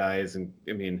 and she dies. And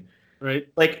I mean, right?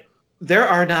 Like, there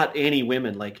are not any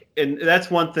women. Like, and that's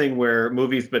one thing where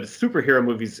movies, but superhero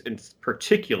movies in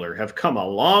particular, have come a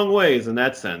long ways in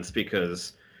that sense.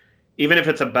 Because even if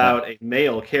it's about a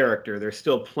male character, there's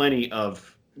still plenty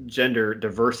of gender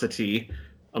diversity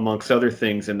amongst other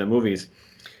things in the movies.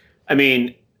 I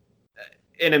mean.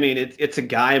 And I mean, it's a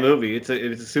guy movie. It's a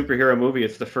superhero movie.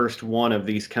 It's the first one of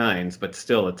these kinds, but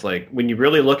still, it's like when you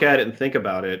really look at it and think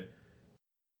about it,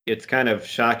 it's kind of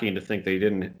shocking to think they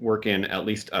didn't work in at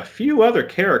least a few other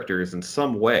characters in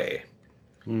some way.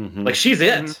 Mm-hmm. Like she's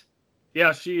it. Mm-hmm.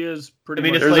 Yeah, she is pretty. I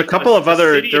mean, much. There's like a couple of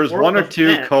other. There's one or two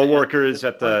men. coworkers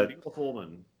at the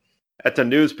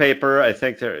newspaper. I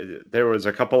think there was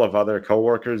a couple of other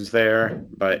coworkers there,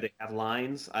 but did they have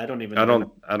lines? I don't even. I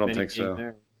don't think so.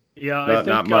 There. Yeah, I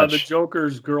think the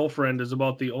Joker's girlfriend is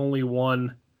about the only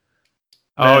one.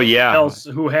 Else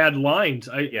who had lines.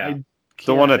 The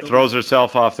one that throws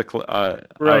herself off the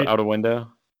out a window.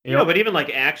 You know, but even like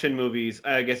action movies,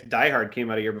 I guess Die Hard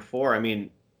came out a year before. I mean,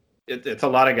 it's a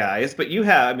lot of guys, but you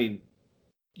have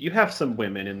some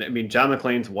women, and I mean, John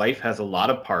McClane's wife has a lot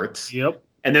of parts. Yep.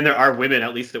 And then there are women,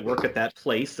 at least, that work at that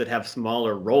place that have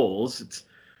smaller roles.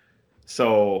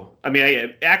 So, I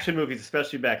mean, action movies,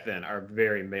 especially back then, are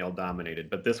very male-dominated.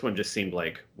 But this one just seemed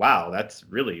like, wow, that's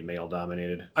really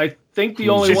male-dominated. I think the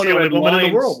only one who had woman lines, in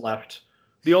the world left.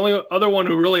 The only other one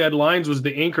who really had lines was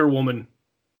the anchor woman.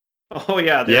 Oh,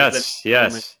 yeah. Yes.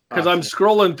 Because I'm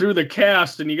scrolling through the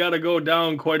cast, and you got to go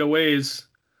down quite a ways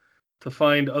to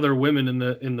find other women in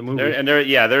the movie.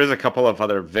 There's a couple of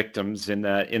other victims in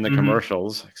the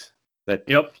commercials that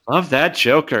love that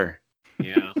Joker.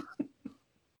 Yeah.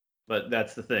 But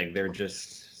that's the thing. They're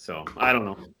just I don't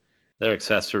know. They're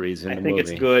accessories in the movie. I think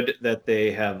it's good that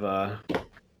they have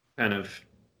kind of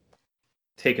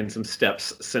taken some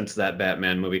steps since that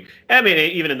Batman movie. I mean,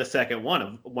 even in the second one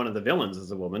of the villains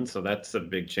is a woman, so that's a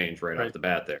big change right off the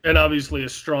bat there. And obviously a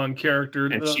strong character.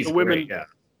 And she's the women, great, yeah.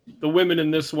 The women in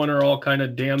this one are all kind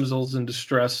of damsels in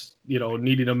distress,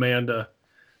 needing a man to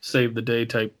save the day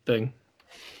type thing.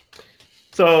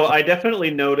 So I definitely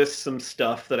noticed some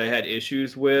stuff that I had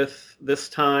issues with this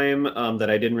time that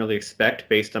I didn't really expect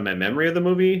based on my memory of the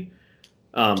movie.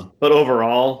 But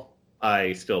overall,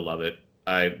 I still love it.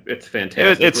 It's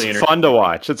fantastic. It's fun to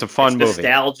watch. It's a fun movie. It's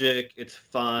nostalgic. It's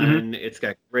fun. Mm-hmm. It's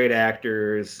got great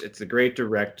actors. It's a great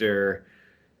director.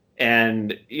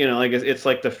 And, it's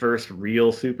like the first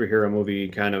real superhero movie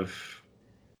kind of,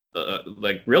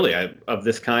 really of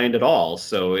this kind at all.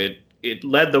 So it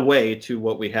led the way to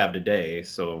what we have today.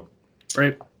 So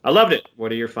right. I loved it.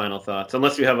 What are your final thoughts?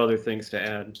 Unless you have other things to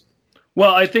add.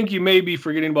 Well, I think you may be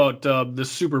forgetting about the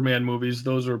Superman movies.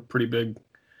 Those are pretty big.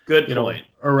 Good point.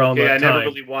 Around that time. I never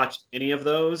really watched any of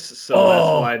those, so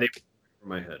that's why they were in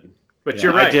my head. But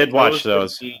you're right. I did watch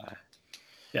those.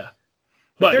 Yeah.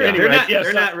 But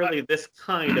they're not really this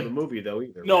kind of a movie, though,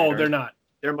 either. No, right? They're not.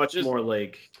 They're much more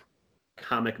like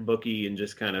comic booky and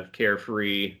just kind of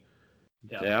carefree.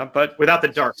 Yeah, but without the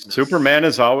darkness. Superman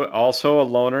is also a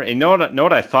loner. And you know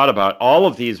what I thought about? All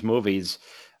of these movies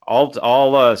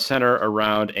all center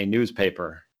around a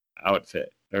newspaper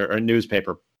outfit or a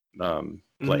newspaper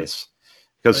place.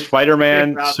 Because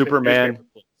Spider-Man, Superman,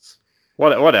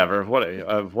 whatever. What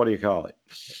do you call it?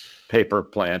 Paper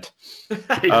plant.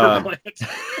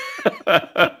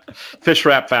 Fish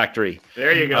wrap factory.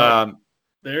 There you go.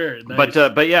 Nice.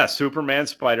 But yeah, Superman,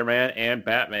 Spider-Man, and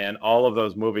Batman, all of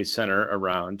those movies center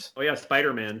around. Oh yeah,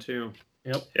 Spider-Man too.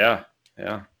 Yep. Yeah.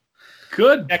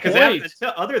 Good. Yeah, because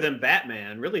other than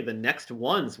Batman, really the next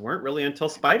ones weren't really until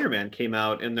Spider-Man came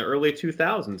out in the early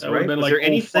 2000s, right? Was there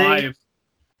anything?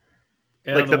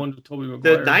 Yeah, like the one with Tobey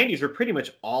Maguire. The 90s were pretty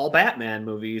much all Batman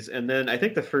movies, and then I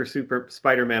think the first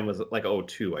Spider-Man was like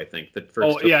 2002, I think. The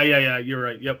first. Oh yeah, you're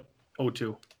right. Yep,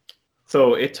 2002.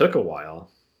 So it took a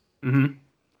while. Mm-hmm.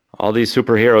 All these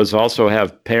superheroes also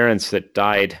have parents that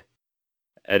died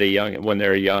when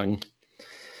they're young.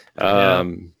 It's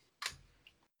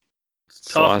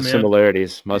tough, a lot of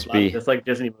similarities. Must be. It's like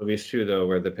Disney movies too, though,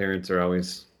 where the parents are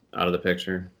always out of the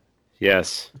picture.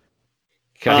 Yes.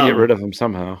 Gotta get rid of them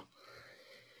somehow.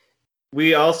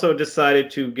 We also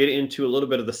decided to get into a little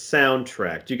bit of the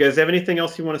soundtrack. Do you guys have anything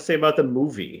else you want to say about the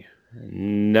movie?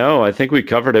 No, I think we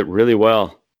covered it really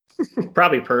well.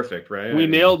 Probably perfect, right? We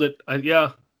nailed it.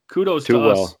 Yeah. Kudos to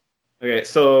us. Okay,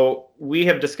 so we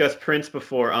have discussed Prince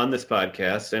before on this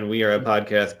podcast, and we are a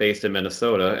podcast based in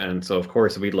Minnesota, and so, of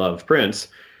course, we love Prince.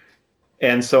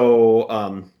 And so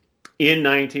in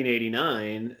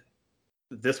 1989,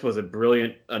 this was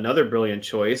another brilliant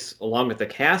choice, along with the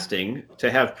casting,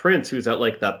 to have Prince, who's at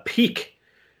like the peak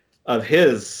of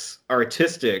his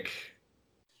artistic.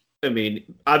 I mean,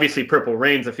 obviously Purple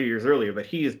Rain's a few years earlier, but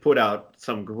he has put out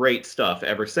some great stuff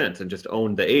ever since and just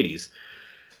owned the 80s.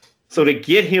 So to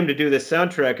get him to do this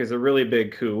soundtrack is a really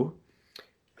big coup.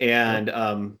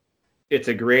 And it's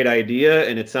a great idea,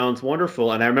 and it sounds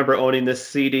wonderful. And I remember owning this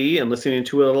CD and listening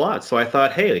to it a lot. So I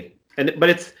thought, hey,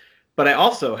 but I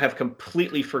also have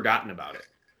completely forgotten about it.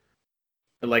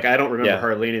 Like, I don't remember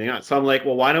hardly anything else. So I'm like,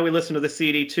 well, why don't we listen to the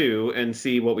CD too and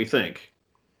see what we think?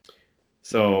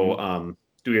 So,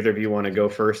 do either of you want to go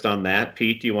first on that?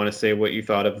 Pete, do you want to say what you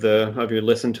thought of your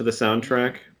listen to the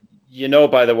soundtrack? You know,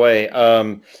 by the way,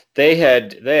 they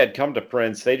had come to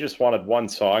Prince. They just wanted one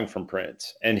song from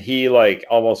Prince, and he like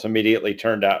almost immediately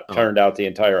turned out the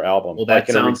entire album. Well, that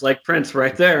sounds like Prince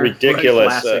right there.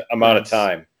 Ridiculous amount of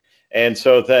time. And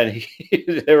so then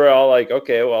they were all like,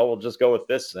 "Okay, well, we'll just go with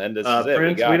this then." This is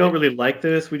Prince, it. We don't really like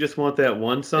this. We just want that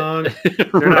one song. They're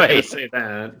not going to say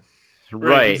that.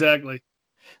 Right, exactly.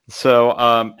 So,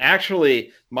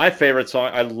 actually, my favorite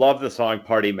song, I love the song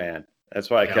 "Party Man." That's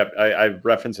why I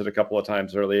referenced it a couple of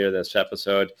times earlier this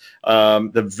episode.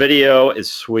 The video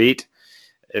is sweet.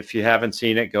 If you haven't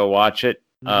seen it, go watch it.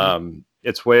 Mm-hmm.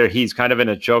 It's where he's kind of in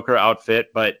a Joker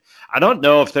outfit, but I don't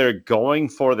know if they're going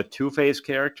for the Two-Face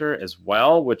character as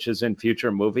well, which is in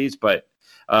future movies, but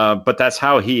that's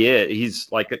how he is.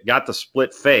 He's like got the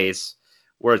split face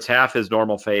where it's half his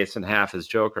normal face and half his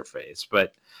Joker face.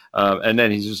 But and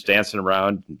then he's just dancing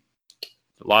around.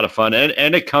 A lot of fun,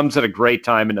 and it comes at a great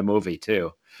time in the movie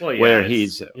too, where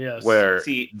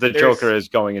the Joker is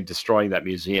going and destroying that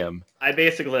museum. I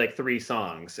basically like 3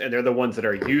 songs, and they're the ones that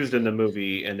are used in the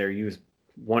movie, and they're used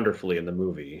wonderfully in the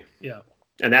movie. Yeah,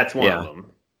 and that's one of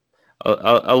them.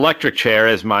 Electric Chair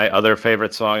is my other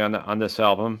favorite song on this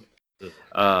album.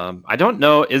 I don't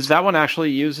know, is that one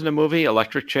actually used in the movie,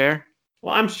 Electric Chair?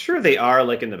 Well, I'm sure they are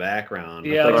like in the background.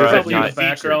 Yeah, like, there's probably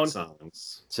background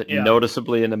songs. It's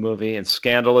noticeably in the movie, and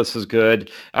Scandalous is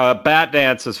good. Bat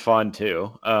Dance is fun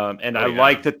too, and I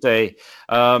like that they.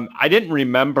 I didn't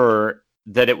remember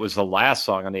that it was the last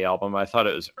song on the album. I thought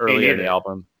it was earlier in the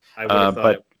album. I would have thought it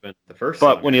would have been the first.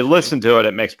 But when you listen to it,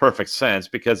 it makes perfect sense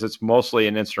because it's mostly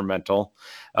an instrumental.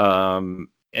 And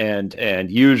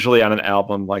usually on an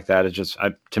album like that, it just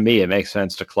to me it makes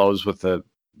sense to close with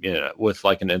with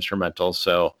like an instrumental.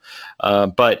 So,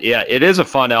 but yeah, it is a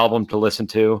fun album to listen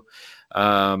to.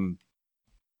 I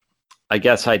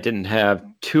guess I didn't have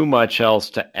too much else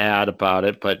to add about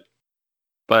it, but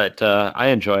I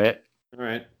enjoy it. All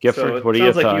right, Gifford, what are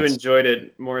your thoughts? Sounds like you enjoyed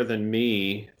it more than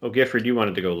me. Oh, Gifford, you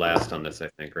wanted to go last on this, I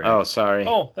think, right? Oh, sorry.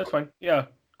 Oh, that's fine. Yeah,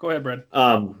 go ahead, Brad.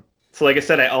 So like I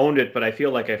said, I owned it, but I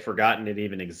feel like I've forgotten it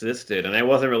even existed, and I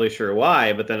wasn't really sure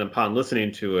why. But then upon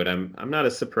listening to it, I'm not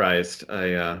as surprised.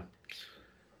 Not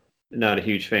a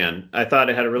huge fan. I thought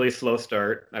it had a really slow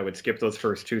start. I would skip those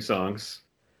first 2 songs.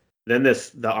 Then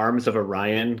the Arms of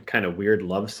Orion kind of weird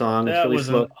love song. That really was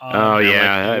slow.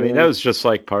 I mean, that was just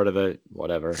like part of the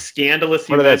whatever. Scandalous.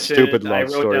 Part of that stupid love I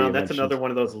wrote story. Down that's another one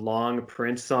of those long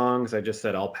Prince songs. I just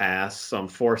said I'll pass. So I'm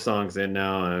 4 songs in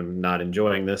now. I'm not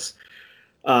enjoying this.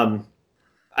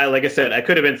 Like I said, I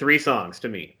could have been 3 songs to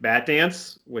me. Bat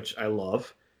Dance, which I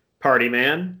love, Party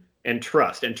Man, and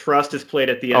Trust. And Trust is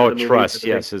played at the end of the movie. Trust,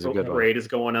 yes, is a good one. Parade is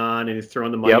going on, and he's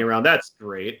throwing the money around. That's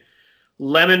great.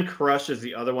 Lemon Crush is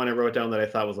the other one I wrote down that I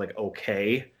thought was like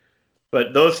okay.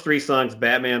 But those 3 songs,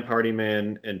 Batman, Party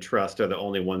Man, and Trust, are the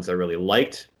only ones I really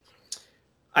liked.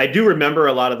 I do remember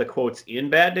a lot of the quotes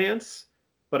in Bat Dance,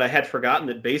 but I had forgotten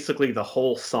that basically the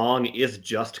whole song is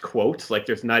just quotes. Like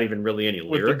there's not even really any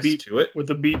lyrics to it. With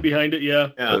the beat behind it, yeah.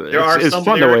 It's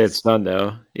fun the way it's done,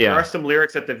 though. Yeah, there are some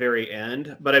lyrics at the very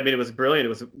end, but I mean, it was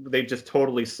brilliant. They just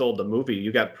totally sold the movie.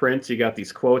 You got Prince, you got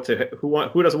these quotes.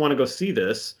 Who doesn't want to go see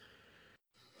this?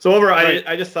 So overall,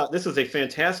 I just thought this was a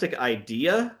fantastic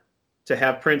idea to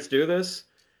have Prince do this.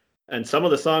 And some of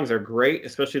the songs are great,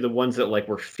 especially the ones that like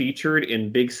were featured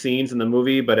in big scenes in the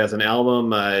movie. But as an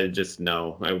album, I'm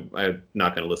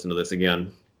not going to listen to this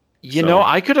again. You know,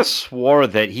 I could have swore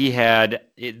that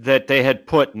they had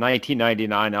put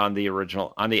 1999 on the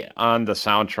original on the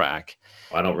soundtrack.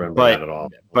 I don't remember that at all.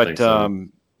 But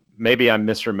maybe I'm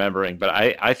misremembering. But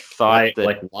I thought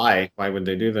why would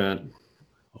they do that?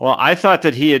 Well, I thought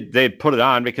that they'd put it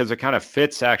on because it kind of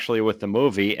fits actually with the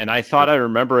movie, and I thought I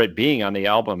remember it being on the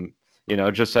album,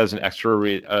 just as an extra,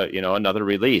 another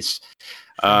release.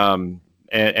 And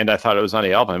I thought it was on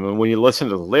the album. And when you listen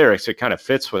to the lyrics, it kind of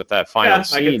fits with that final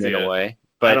scene in a way.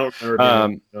 But I don't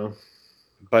remember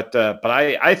But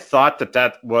I thought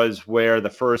that was where the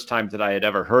first time that I had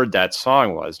ever heard that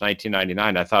song was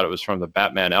 1999. I thought it was from the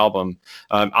Batman album.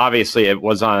 Obviously, it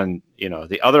was on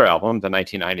the other album, the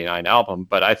 1999 album,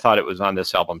 but I thought it was on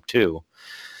this album too.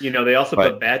 They also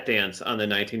put Bat Dance on the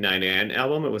 1999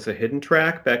 album. It was a hidden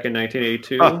track back in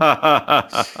 1982.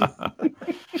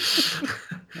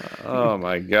 Oh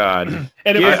my God!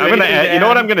 And I'm gonna add, you know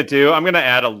what I'm gonna do? I'm gonna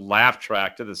add a laugh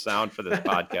track to the sound for this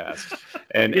podcast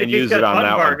and use it on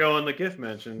that one. Going the GIF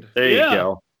mentioned. There you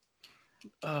go.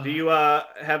 Do you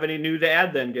have any new to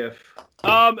add then, GIF?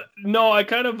 No, I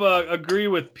kind of agree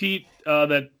with Pete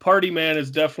that Party Man is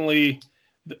definitely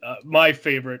my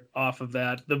favorite off of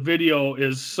that. The video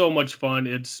is so much fun.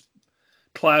 It's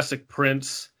classic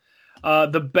Prince.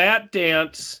 The Bat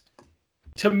Dance,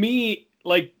 to me,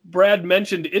 like Brad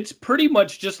mentioned, it's pretty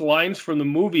much just lines from the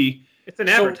movie. It's an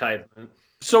advertisement.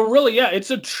 So really, yeah, it's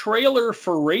a trailer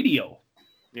for radio.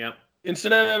 Yeah.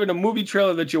 Instead of having a movie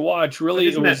trailer that you watch, really,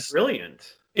 isn't that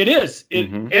brilliant? It is.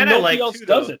 And nobody else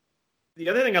does it. The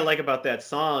other thing I like about that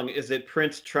song is that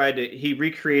Prince he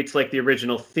recreates like the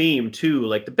original theme too,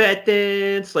 like the Bat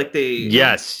Dance, like the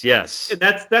yes. And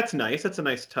that's nice. That's a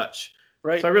nice touch.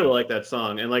 Right. So I really like that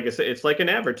song. And like I said, it's like an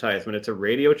advertisement. It's a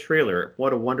radio trailer.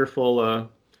 What a wonderful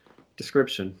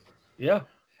description. Yeah.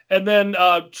 And then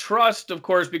Trust, of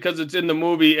course, because it's in the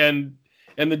movie and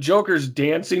the Joker's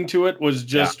dancing to it was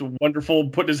just wonderful.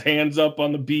 Put his hands up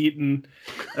on the beat and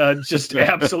just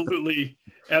absolutely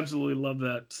love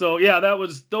that. So yeah,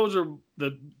 those are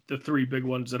the three big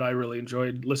ones that I really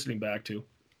enjoyed listening back to.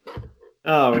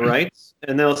 All right.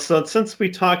 And now, so since we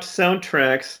talked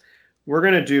soundtracks, we're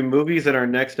going to do movies in our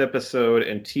next episode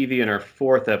and TV in our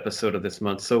fourth episode of this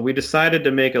month. So we decided to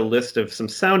make a list of some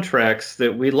soundtracks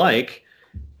that we like,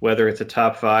 whether it's a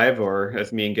top 5 or,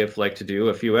 as me and GIF like to do,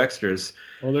 a few extras.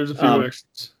 Well, there's a few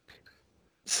extras.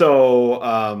 So,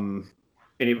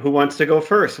 who wants to go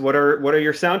first? What are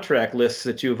your soundtrack lists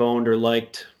that you've owned or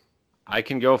liked? I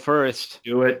can go first.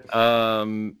 Do it.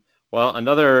 Well,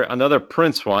 another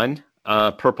Prince one.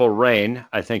 Purple Rain,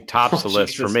 I think tops the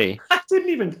list for me. I didn't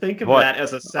even think of that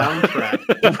as a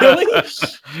soundtrack. Really?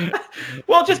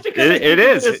 Well, just because it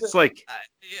is. It's like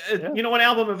an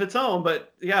album of its own.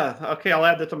 But yeah, okay, I'll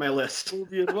add that to my list.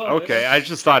 Okay, I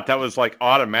just thought that was like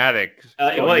automatic.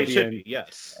 It should be.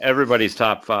 Yes. Everybody's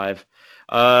top 5.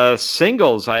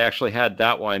 Singles, I actually had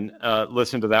that one.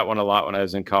 Listened to that one a lot when I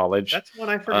was in college. That's one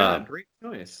I forgot. Great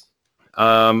choice.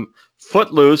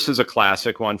 Footloose is a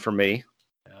classic one for me.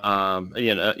 Back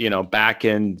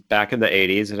in the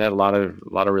 80s, it had a lot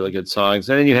of really good songs.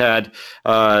 And then you had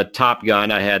Top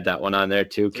Gun. I had that one on there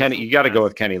too. Kenny, you got to go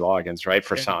with Kenny Loggins, right,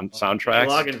 for soundtracks.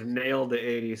 Loggins nailed the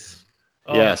 80s.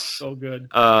 Oh, yes, so good.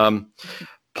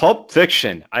 Pulp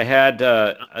Fiction. I had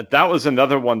that was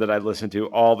another one that I listened to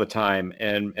all the time,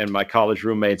 and my college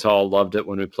roommates all loved it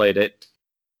when we played it.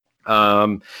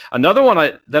 Another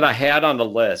one that I had on the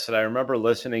list that I remember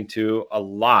listening to a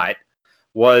lot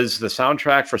was the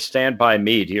soundtrack for Stand By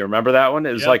Me. Do you remember that one?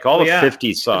 It was like all the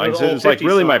 50s songs. It was like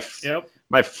really my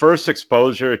first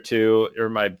exposure to, or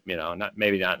my, not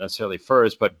necessarily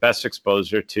first, but best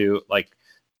exposure to like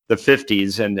the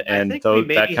 50s and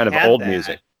that kind of old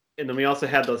music. And then we also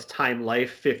had those Time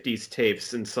Life 50s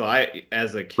tapes. And so I,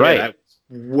 as a kid, I was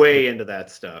way into that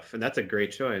stuff. And that's a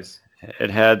great choice. It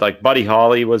had like Buddy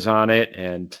Holly was on it.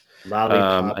 And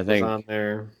Lollipop I think was on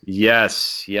there.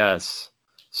 Yes.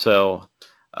 So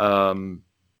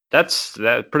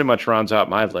that pretty much rounds out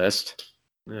my list.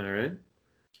 All right.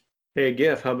 Hey,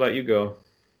 GIF, how about you go?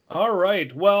 All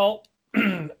right. Well,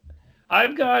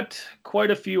 I've got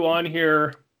quite a few on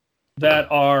here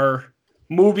that are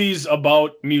movies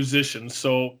about musicians.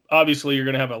 So obviously you're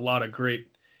going to have a lot of great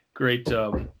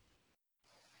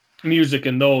music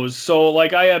in those. So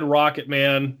like I had Rocket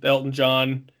Man, the Elton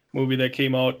John movie that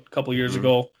came out a couple years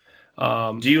ago.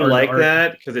 Do you like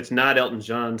that? Because it's not Elton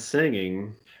John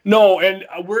singing. No, and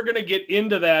we're going to get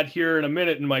into that here in a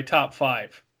minute in my top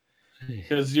 5.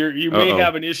 Because you may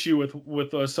have an issue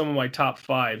with some of my top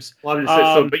 5s.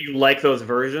 Well, but you like those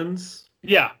versions?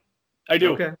 Yeah, I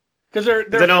do. Okay. Because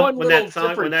they're fun when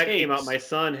that came out, my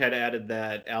son had added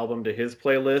that album to his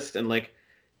playlist, and like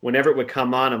whenever it would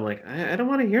come on, I'm like, I don't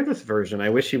want to hear this version. I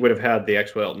wish he would have had the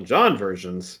actual Elton John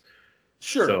versions.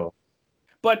 Sure. So.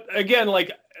 But again, I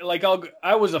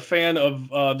was a fan of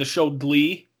the show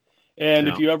Glee, and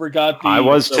if you ever got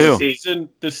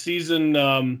the season,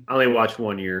 I only watched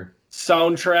 1 year.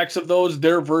 Soundtracks of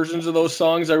their versions of those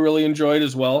songs I really enjoyed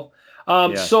as well.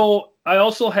 So I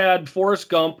also had Forrest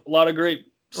Gump, a lot of great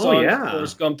songs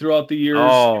Forrest Gump throughout the years.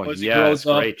 Oh, yes,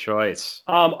 great choice.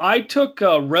 I took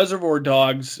Reservoir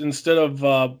Dogs instead of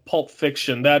Pulp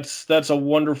Fiction. That's a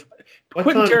wonderful. What's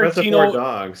Quentin on Tarantino, Reservoir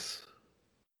Dogs?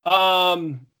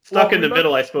 Stuck in the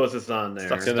Middle, I suppose, is on there.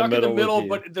 Stuck in the middle,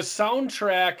 but the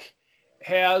soundtrack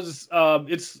has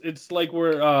it's like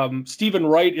where Stephen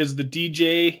Wright is the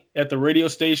DJ at the radio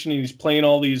station and he's playing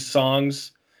all these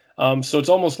songs. So it's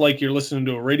almost like you're listening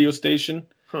to a radio station.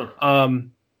 Huh.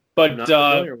 But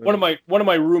one of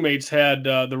my roommates had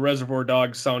the Reservoir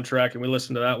Dogs soundtrack, and we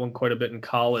listened to that one quite a bit in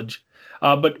college.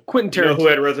 But Quentin Tarantino, who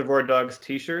had Reservoir Dogs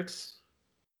T-shirts?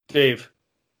 Dave.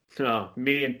 No,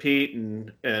 me and Pete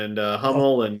and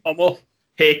Hummel and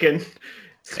Haken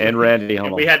and Randy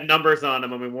Hummel. We had numbers on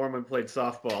them when we wore them and played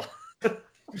softball.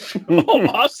 Oh,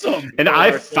 awesome! And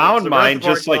I found mine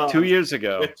just like 2 years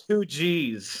ago. With 2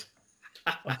 G's.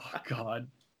 Oh God.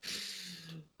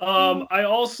 I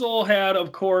also had,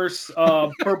 of course,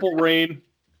 Purple Rain.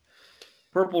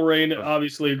 Purple Rain,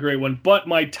 obviously a great one. But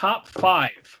my top 5,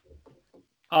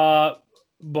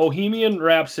 Bohemian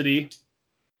Rhapsody.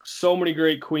 So many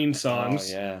great Queen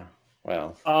songs. Oh, yeah.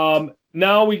 Well.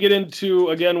 Now we get into,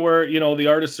 again, where, the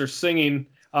artists are singing.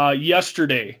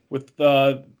 Yesterday, with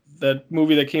that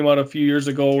movie that came out a few years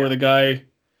ago where the guy,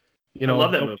 I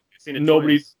love that movie. I've seen it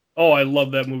twice. Oh, I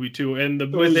love that movie, too. And the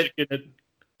music in it.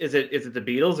 Is it the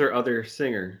Beatles or other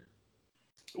singer?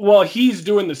 Well, he's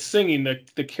doing the singing.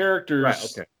 The characters. Right.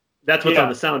 Okay. That's what's on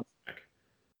the soundtrack.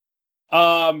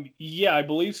 Yeah, I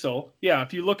believe so. Yeah,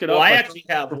 if you look it up. Well, I actually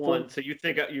have one. So you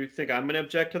think I'm going to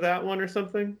object to that one or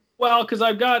something? Well, because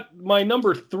I've got my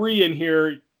number 3 in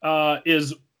here.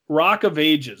 Is Rock of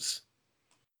Ages.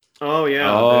 Oh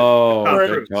yeah.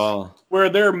 Oh, where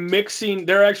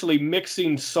they're actually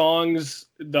mixing songs.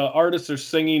 The artists are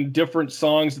singing different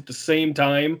songs at the same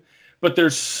time, but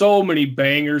there's so many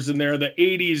bangers in there. The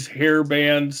 80s hair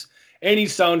bands, any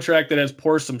soundtrack that has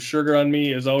Pour Some Sugar on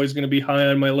Me is always going to be high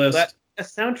on my list. A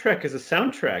soundtrack is a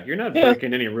soundtrack. You're not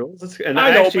breaking any rules. And I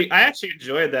actually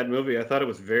enjoyed that movie. I thought it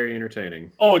was very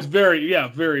entertaining. Oh, it's very,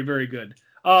 very good.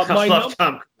 I love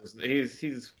Tom Cruise.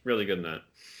 He's really good in that.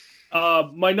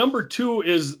 My number 2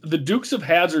 is the Dukes of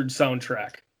Hazzard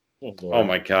soundtrack. Oh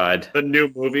my God. The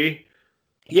new movie?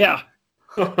 Yeah.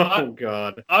 Oh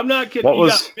God. I'm not kidding.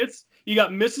 You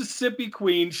got Mississippi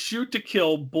Queen, Shoot to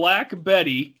Kill, Black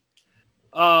Betty,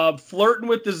 Flirting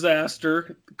with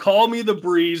Disaster, Call Me the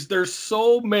Breeze. There's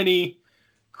so many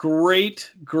great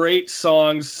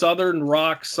songs, Southern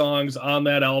rock songs on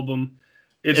that album.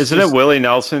 Isn't it Willie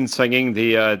Nelson singing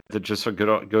the Just a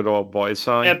Good Old Boy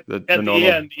song? At the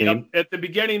end, at the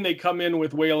beginning they come in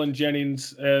with Waylon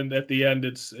Jennings, and at the end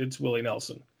it's Willie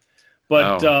Nelson.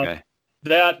 But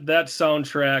that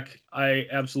soundtrack, I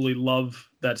absolutely love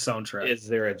that soundtrack. Is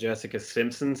there a Jessica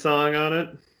Simpson song on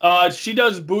it? She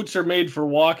does Boots Are Made for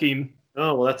Walking.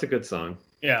 Oh, well, that's a good song.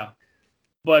 Yeah.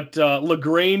 But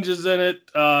LaGrange is in it.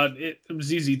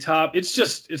 ZZ Top.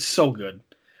 It's so good.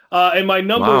 And my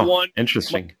number 1.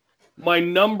 Interesting. My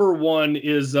number 1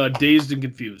 is Dazed and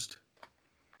Confused.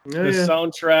 The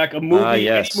soundtrack, a movie,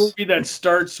 any movie that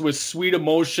starts with sweet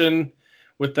emotion,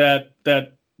 with that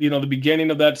the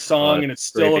beginning of that song, and it's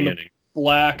still in the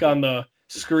black on the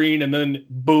screen, and then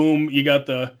boom, you got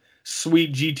the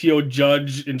sweet GTO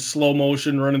Judge in slow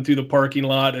motion running through the parking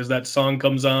lot as that song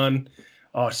comes on.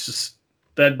 Oh, it's just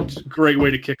that great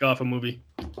way to kick off a movie.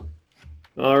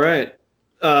 All right.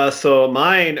 So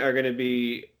mine are going to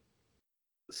be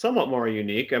somewhat more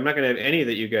unique. I'm not going to have any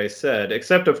that you guys said,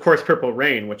 except, of course, Purple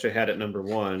Rain, which I had at number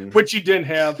 1. Which you didn't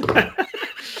have.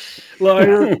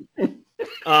 Liar.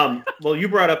 Well, you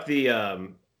brought up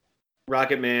the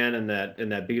Rocket Man and that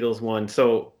Beatles one.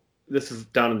 So this is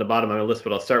down at the bottom of my list,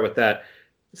 but I'll start with that.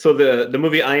 So the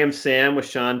movie I Am Sam with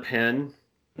Sean Penn.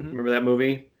 Mm-hmm. Remember that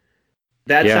movie?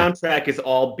 That soundtrack is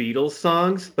all Beatles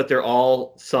songs, but they're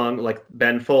all sung, like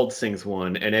Ben Folds sings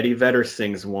one and Eddie Vedder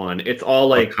sings one. It's all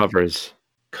like covers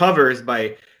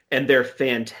and they're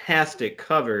fantastic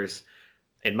covers,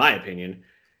 in my opinion.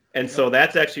 And so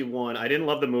that's actually one. I didn't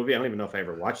love the movie. I don't even know if I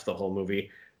ever watched the whole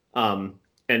movie. And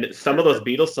some of those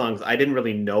Beatles songs I didn't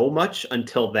really know much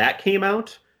until that came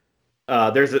out.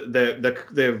 There's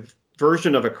the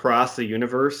version of Across the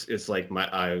Universe is like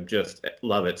I just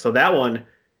love it. So that one.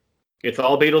 It's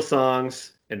all Beatles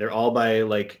songs, and they're all by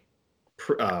like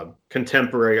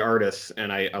contemporary artists,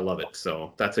 and I love it.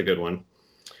 So that's a good one.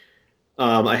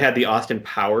 I had the Austin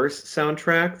Powers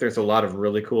soundtrack. There's a lot of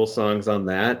really cool songs on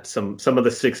that. Some of the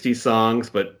 '60s songs,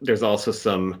 but there's also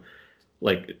some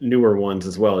like newer ones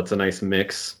as well. It's a nice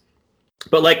mix.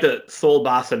 But like the Soul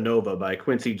Bossa Nova by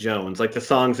Quincy Jones, like the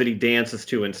songs that he dances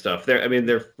to and stuff.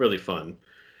 They're really fun.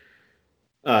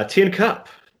 Tin Cup.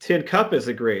 Tin Cup is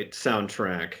a great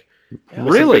soundtrack. Yeah.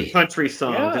 Really? Country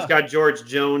song. Yeah. It's got George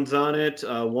Jones on it.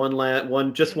 One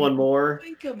more.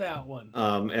 Think of that one.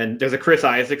 And there's a Chris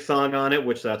Isaak song on it,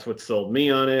 which that's what sold me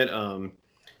on it.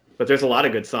 But there's a lot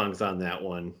of good songs on that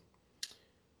one.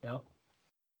 Yeah.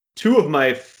 Two of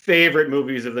my favorite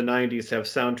movies of the 90s have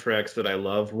soundtracks that I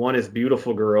love. One is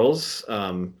Beautiful Girls.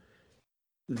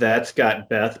 That's got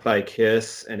Beth by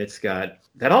Kiss, and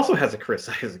that also has a Chris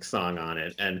Isaak song on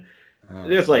it. And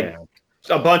there's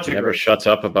a bunch of never shuts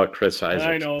up about Chris Isaak.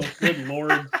 I know. Good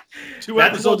Lord. 2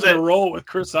 episodes in a row with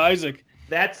Chris Isaak.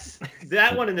 That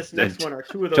one and this next one are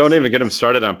two of those. Don't even get him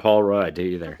started on Paul Rudd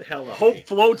either. Hope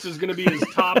Floats is going to be his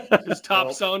top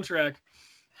soundtrack.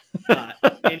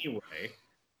 Anyway,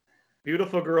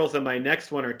 Beautiful Girls and my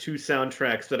next one are two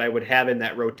soundtracks that I would have in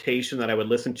that rotation that I would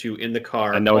listen to in the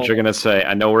car. I know what you're going to say.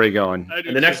 I know where you're going.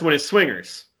 And the next one is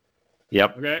Swingers.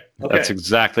 Yep. Okay. That's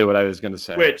exactly what I was going to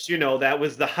say. Which, that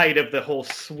was the height of the whole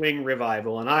swing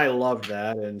revival, and I loved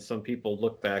that, and some people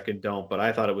look back and don't, but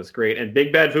I thought it was great. And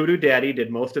Big Bad Voodoo Daddy did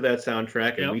most of that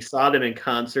soundtrack, and we saw them in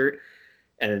concert,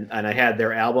 and I had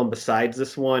their album besides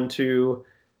this one, too.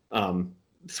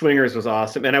 Swingers was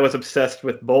awesome, and I was obsessed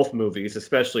with both movies,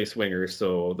 especially Swingers,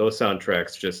 so those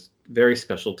soundtracks just very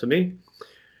special to me.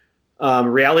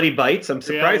 Reality Bites, I'm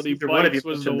surprised either one of you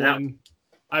mentioned that.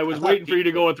 I was waiting for you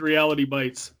to go with Reality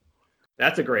Bites.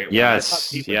 That's a great one.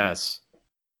 Yes.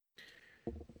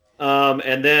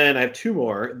 And then I have two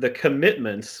more. The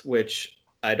Commitments, which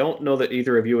I don't know that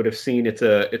either of you would have seen. It's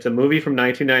a movie from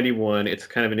 1991. It's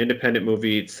kind of an independent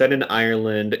movie. It's set in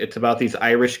Ireland. It's about these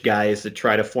Irish guys that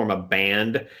try to form a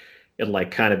band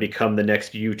and kind of become the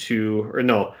next U2. Or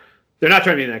no, they're not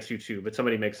trying to be the next U2, but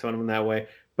somebody makes fun of them that way.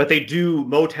 But they do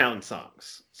Motown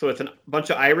songs. So it's a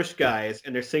bunch of Irish guys,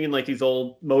 and they're singing these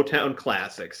old Motown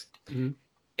classics. Mm-hmm.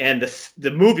 And the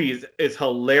movie is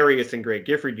hilarious and great.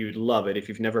 Gifford, you'd love it. If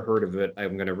you've never heard of it,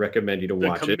 I'm going to recommend you to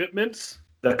watch it.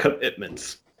 The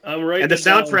Commitments. I'm right. And the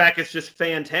soundtrack is just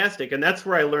fantastic. And that's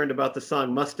where I learned about the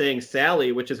song Mustang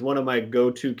Sally, which is one of my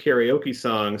go-to karaoke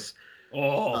songs.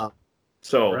 Right.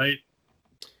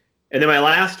 And then my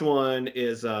last one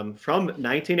is from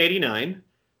 1989.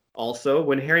 Also,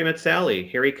 When Harry Met Sally,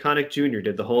 Harry Connick Jr.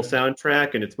 did the whole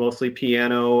soundtrack, and it's mostly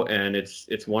piano, and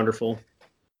it's wonderful.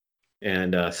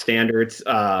 And standards.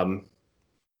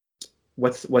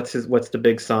 What's the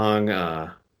big song?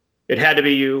 It Had to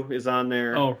Be You is on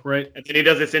there. Oh, right. And then he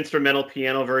does this instrumental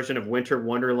piano version of Winter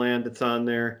Wonderland that's on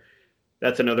there.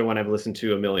 That's another one I've listened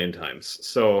to a million times.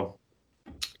 So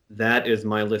that is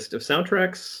my list of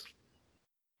soundtracks.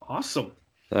 Awesome.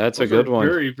 That's a good one.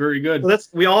 Very, very good. Well,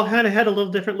 we all kind of had a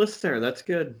little different lists there. That's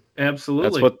good.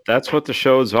 Absolutely. That's what the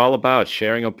show is all about,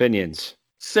 sharing opinions.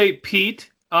 Say,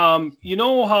 Pete, you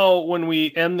know how when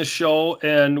we end the show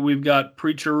and we've got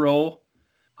Preacher Row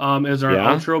as our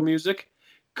outro music?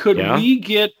 Could we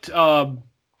get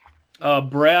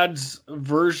Brad's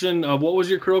version of, what was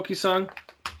your karaoke song?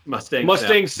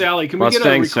 Mustang Sally. Can we get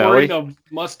a recording of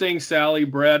Mustang Sally,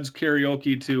 Brad's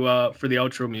karaoke for the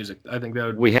outro music? I think that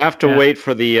would. We have to wait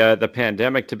for the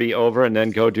pandemic to be over and then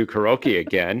go do karaoke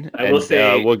again. I will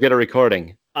say we'll get a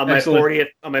recording. On my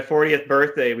 40th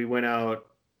birthday, we went out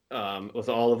with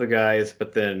all of the guys,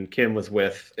 but then Kim was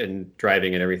with and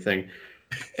driving and everything,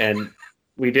 and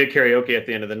we did karaoke at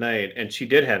the end of the night, and she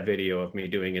did have video of me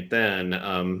doing it then.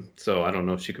 So I don't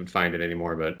know if she can find it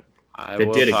anymore, but.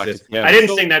 It did exist. I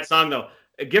didn't sing that song, though.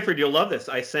 Gifford, you'll love this.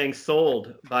 I sang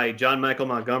Sold by John Michael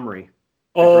Montgomery.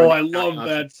 Oh, I love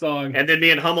that song. And then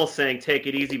me and Hummel sang Take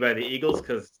It Easy by the Eagles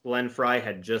because Glenn Frey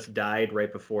had just died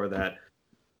right before that.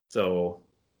 So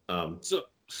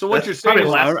what you're saying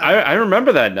is... I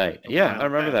remember that night. Yeah, I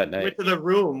remember that night. We went to the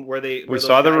room where we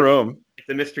saw the room.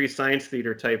 The Mystery Science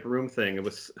Theater type room thing. It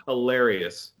was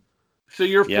hilarious. So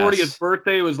your 40th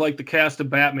birthday was like the cast of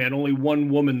Batman. Only one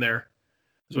woman there.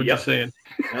 Is what you're saying.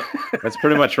 Yep. That's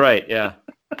pretty much right, yeah.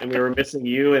 And we were missing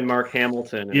you and Mark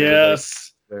Hamilton. And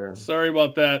yes. Sorry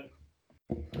about that.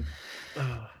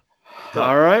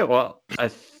 All right, well,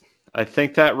 I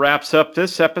think that wraps up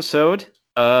this episode.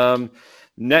 The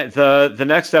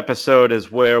next episode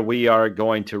is where we are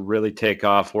going to really take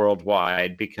off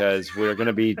worldwide because we're going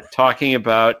to be talking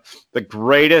about the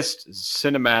greatest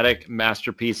cinematic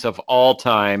masterpiece of all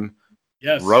time,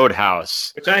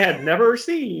 Roadhouse. Which I had never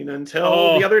seen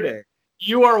until the other day.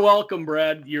 You are welcome,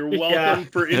 Brad. You're welcome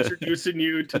for introducing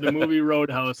you to the movie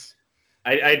Roadhouse.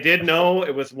 I did know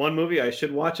it was one movie I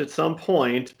should watch at some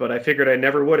point, but I figured I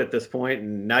never would at this point,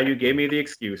 and now you gave me the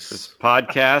excuse. This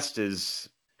podcast is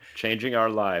changing our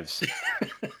lives.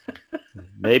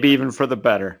 Maybe even for the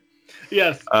better.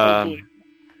 Yes. All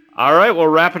All right, we'll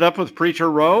wrap it up with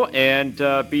Preacher Row, and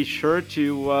be sure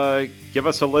to give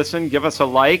us a listen, give us a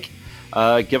like,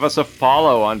 give us a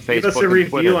follow on Facebook. Give us a and review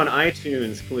Twitter. on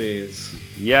iTunes, please.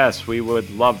 Yes, we would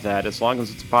love that, as long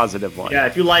as it's a positive one. Yeah,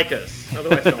 if you like us.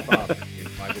 Otherwise, don't bother.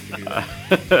 Why would you do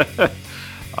that?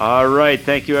 All right,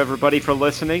 thank you everybody for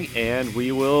listening, and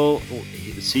we will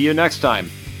see you next time.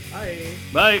 Bye.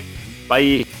 Bye.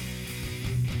 Bye.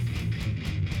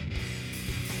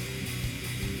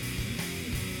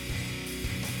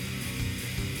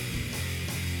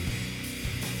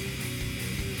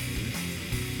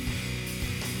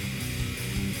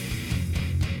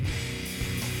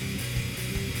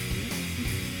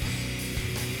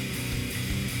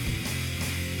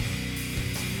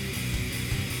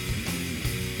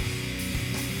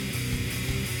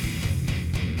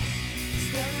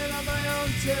 Standing on my own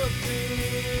 2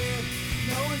 feet.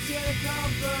 No one's here to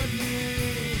comfort me.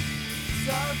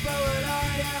 Sorry for what I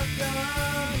have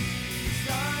done.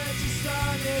 Sorry that your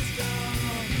song is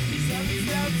gone. 7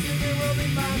 steps and it will be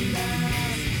my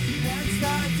last. And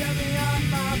start to me on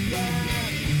my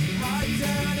back. I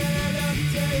turn and I look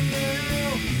to you.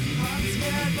 I'm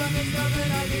scared but there's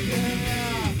nothing I can do.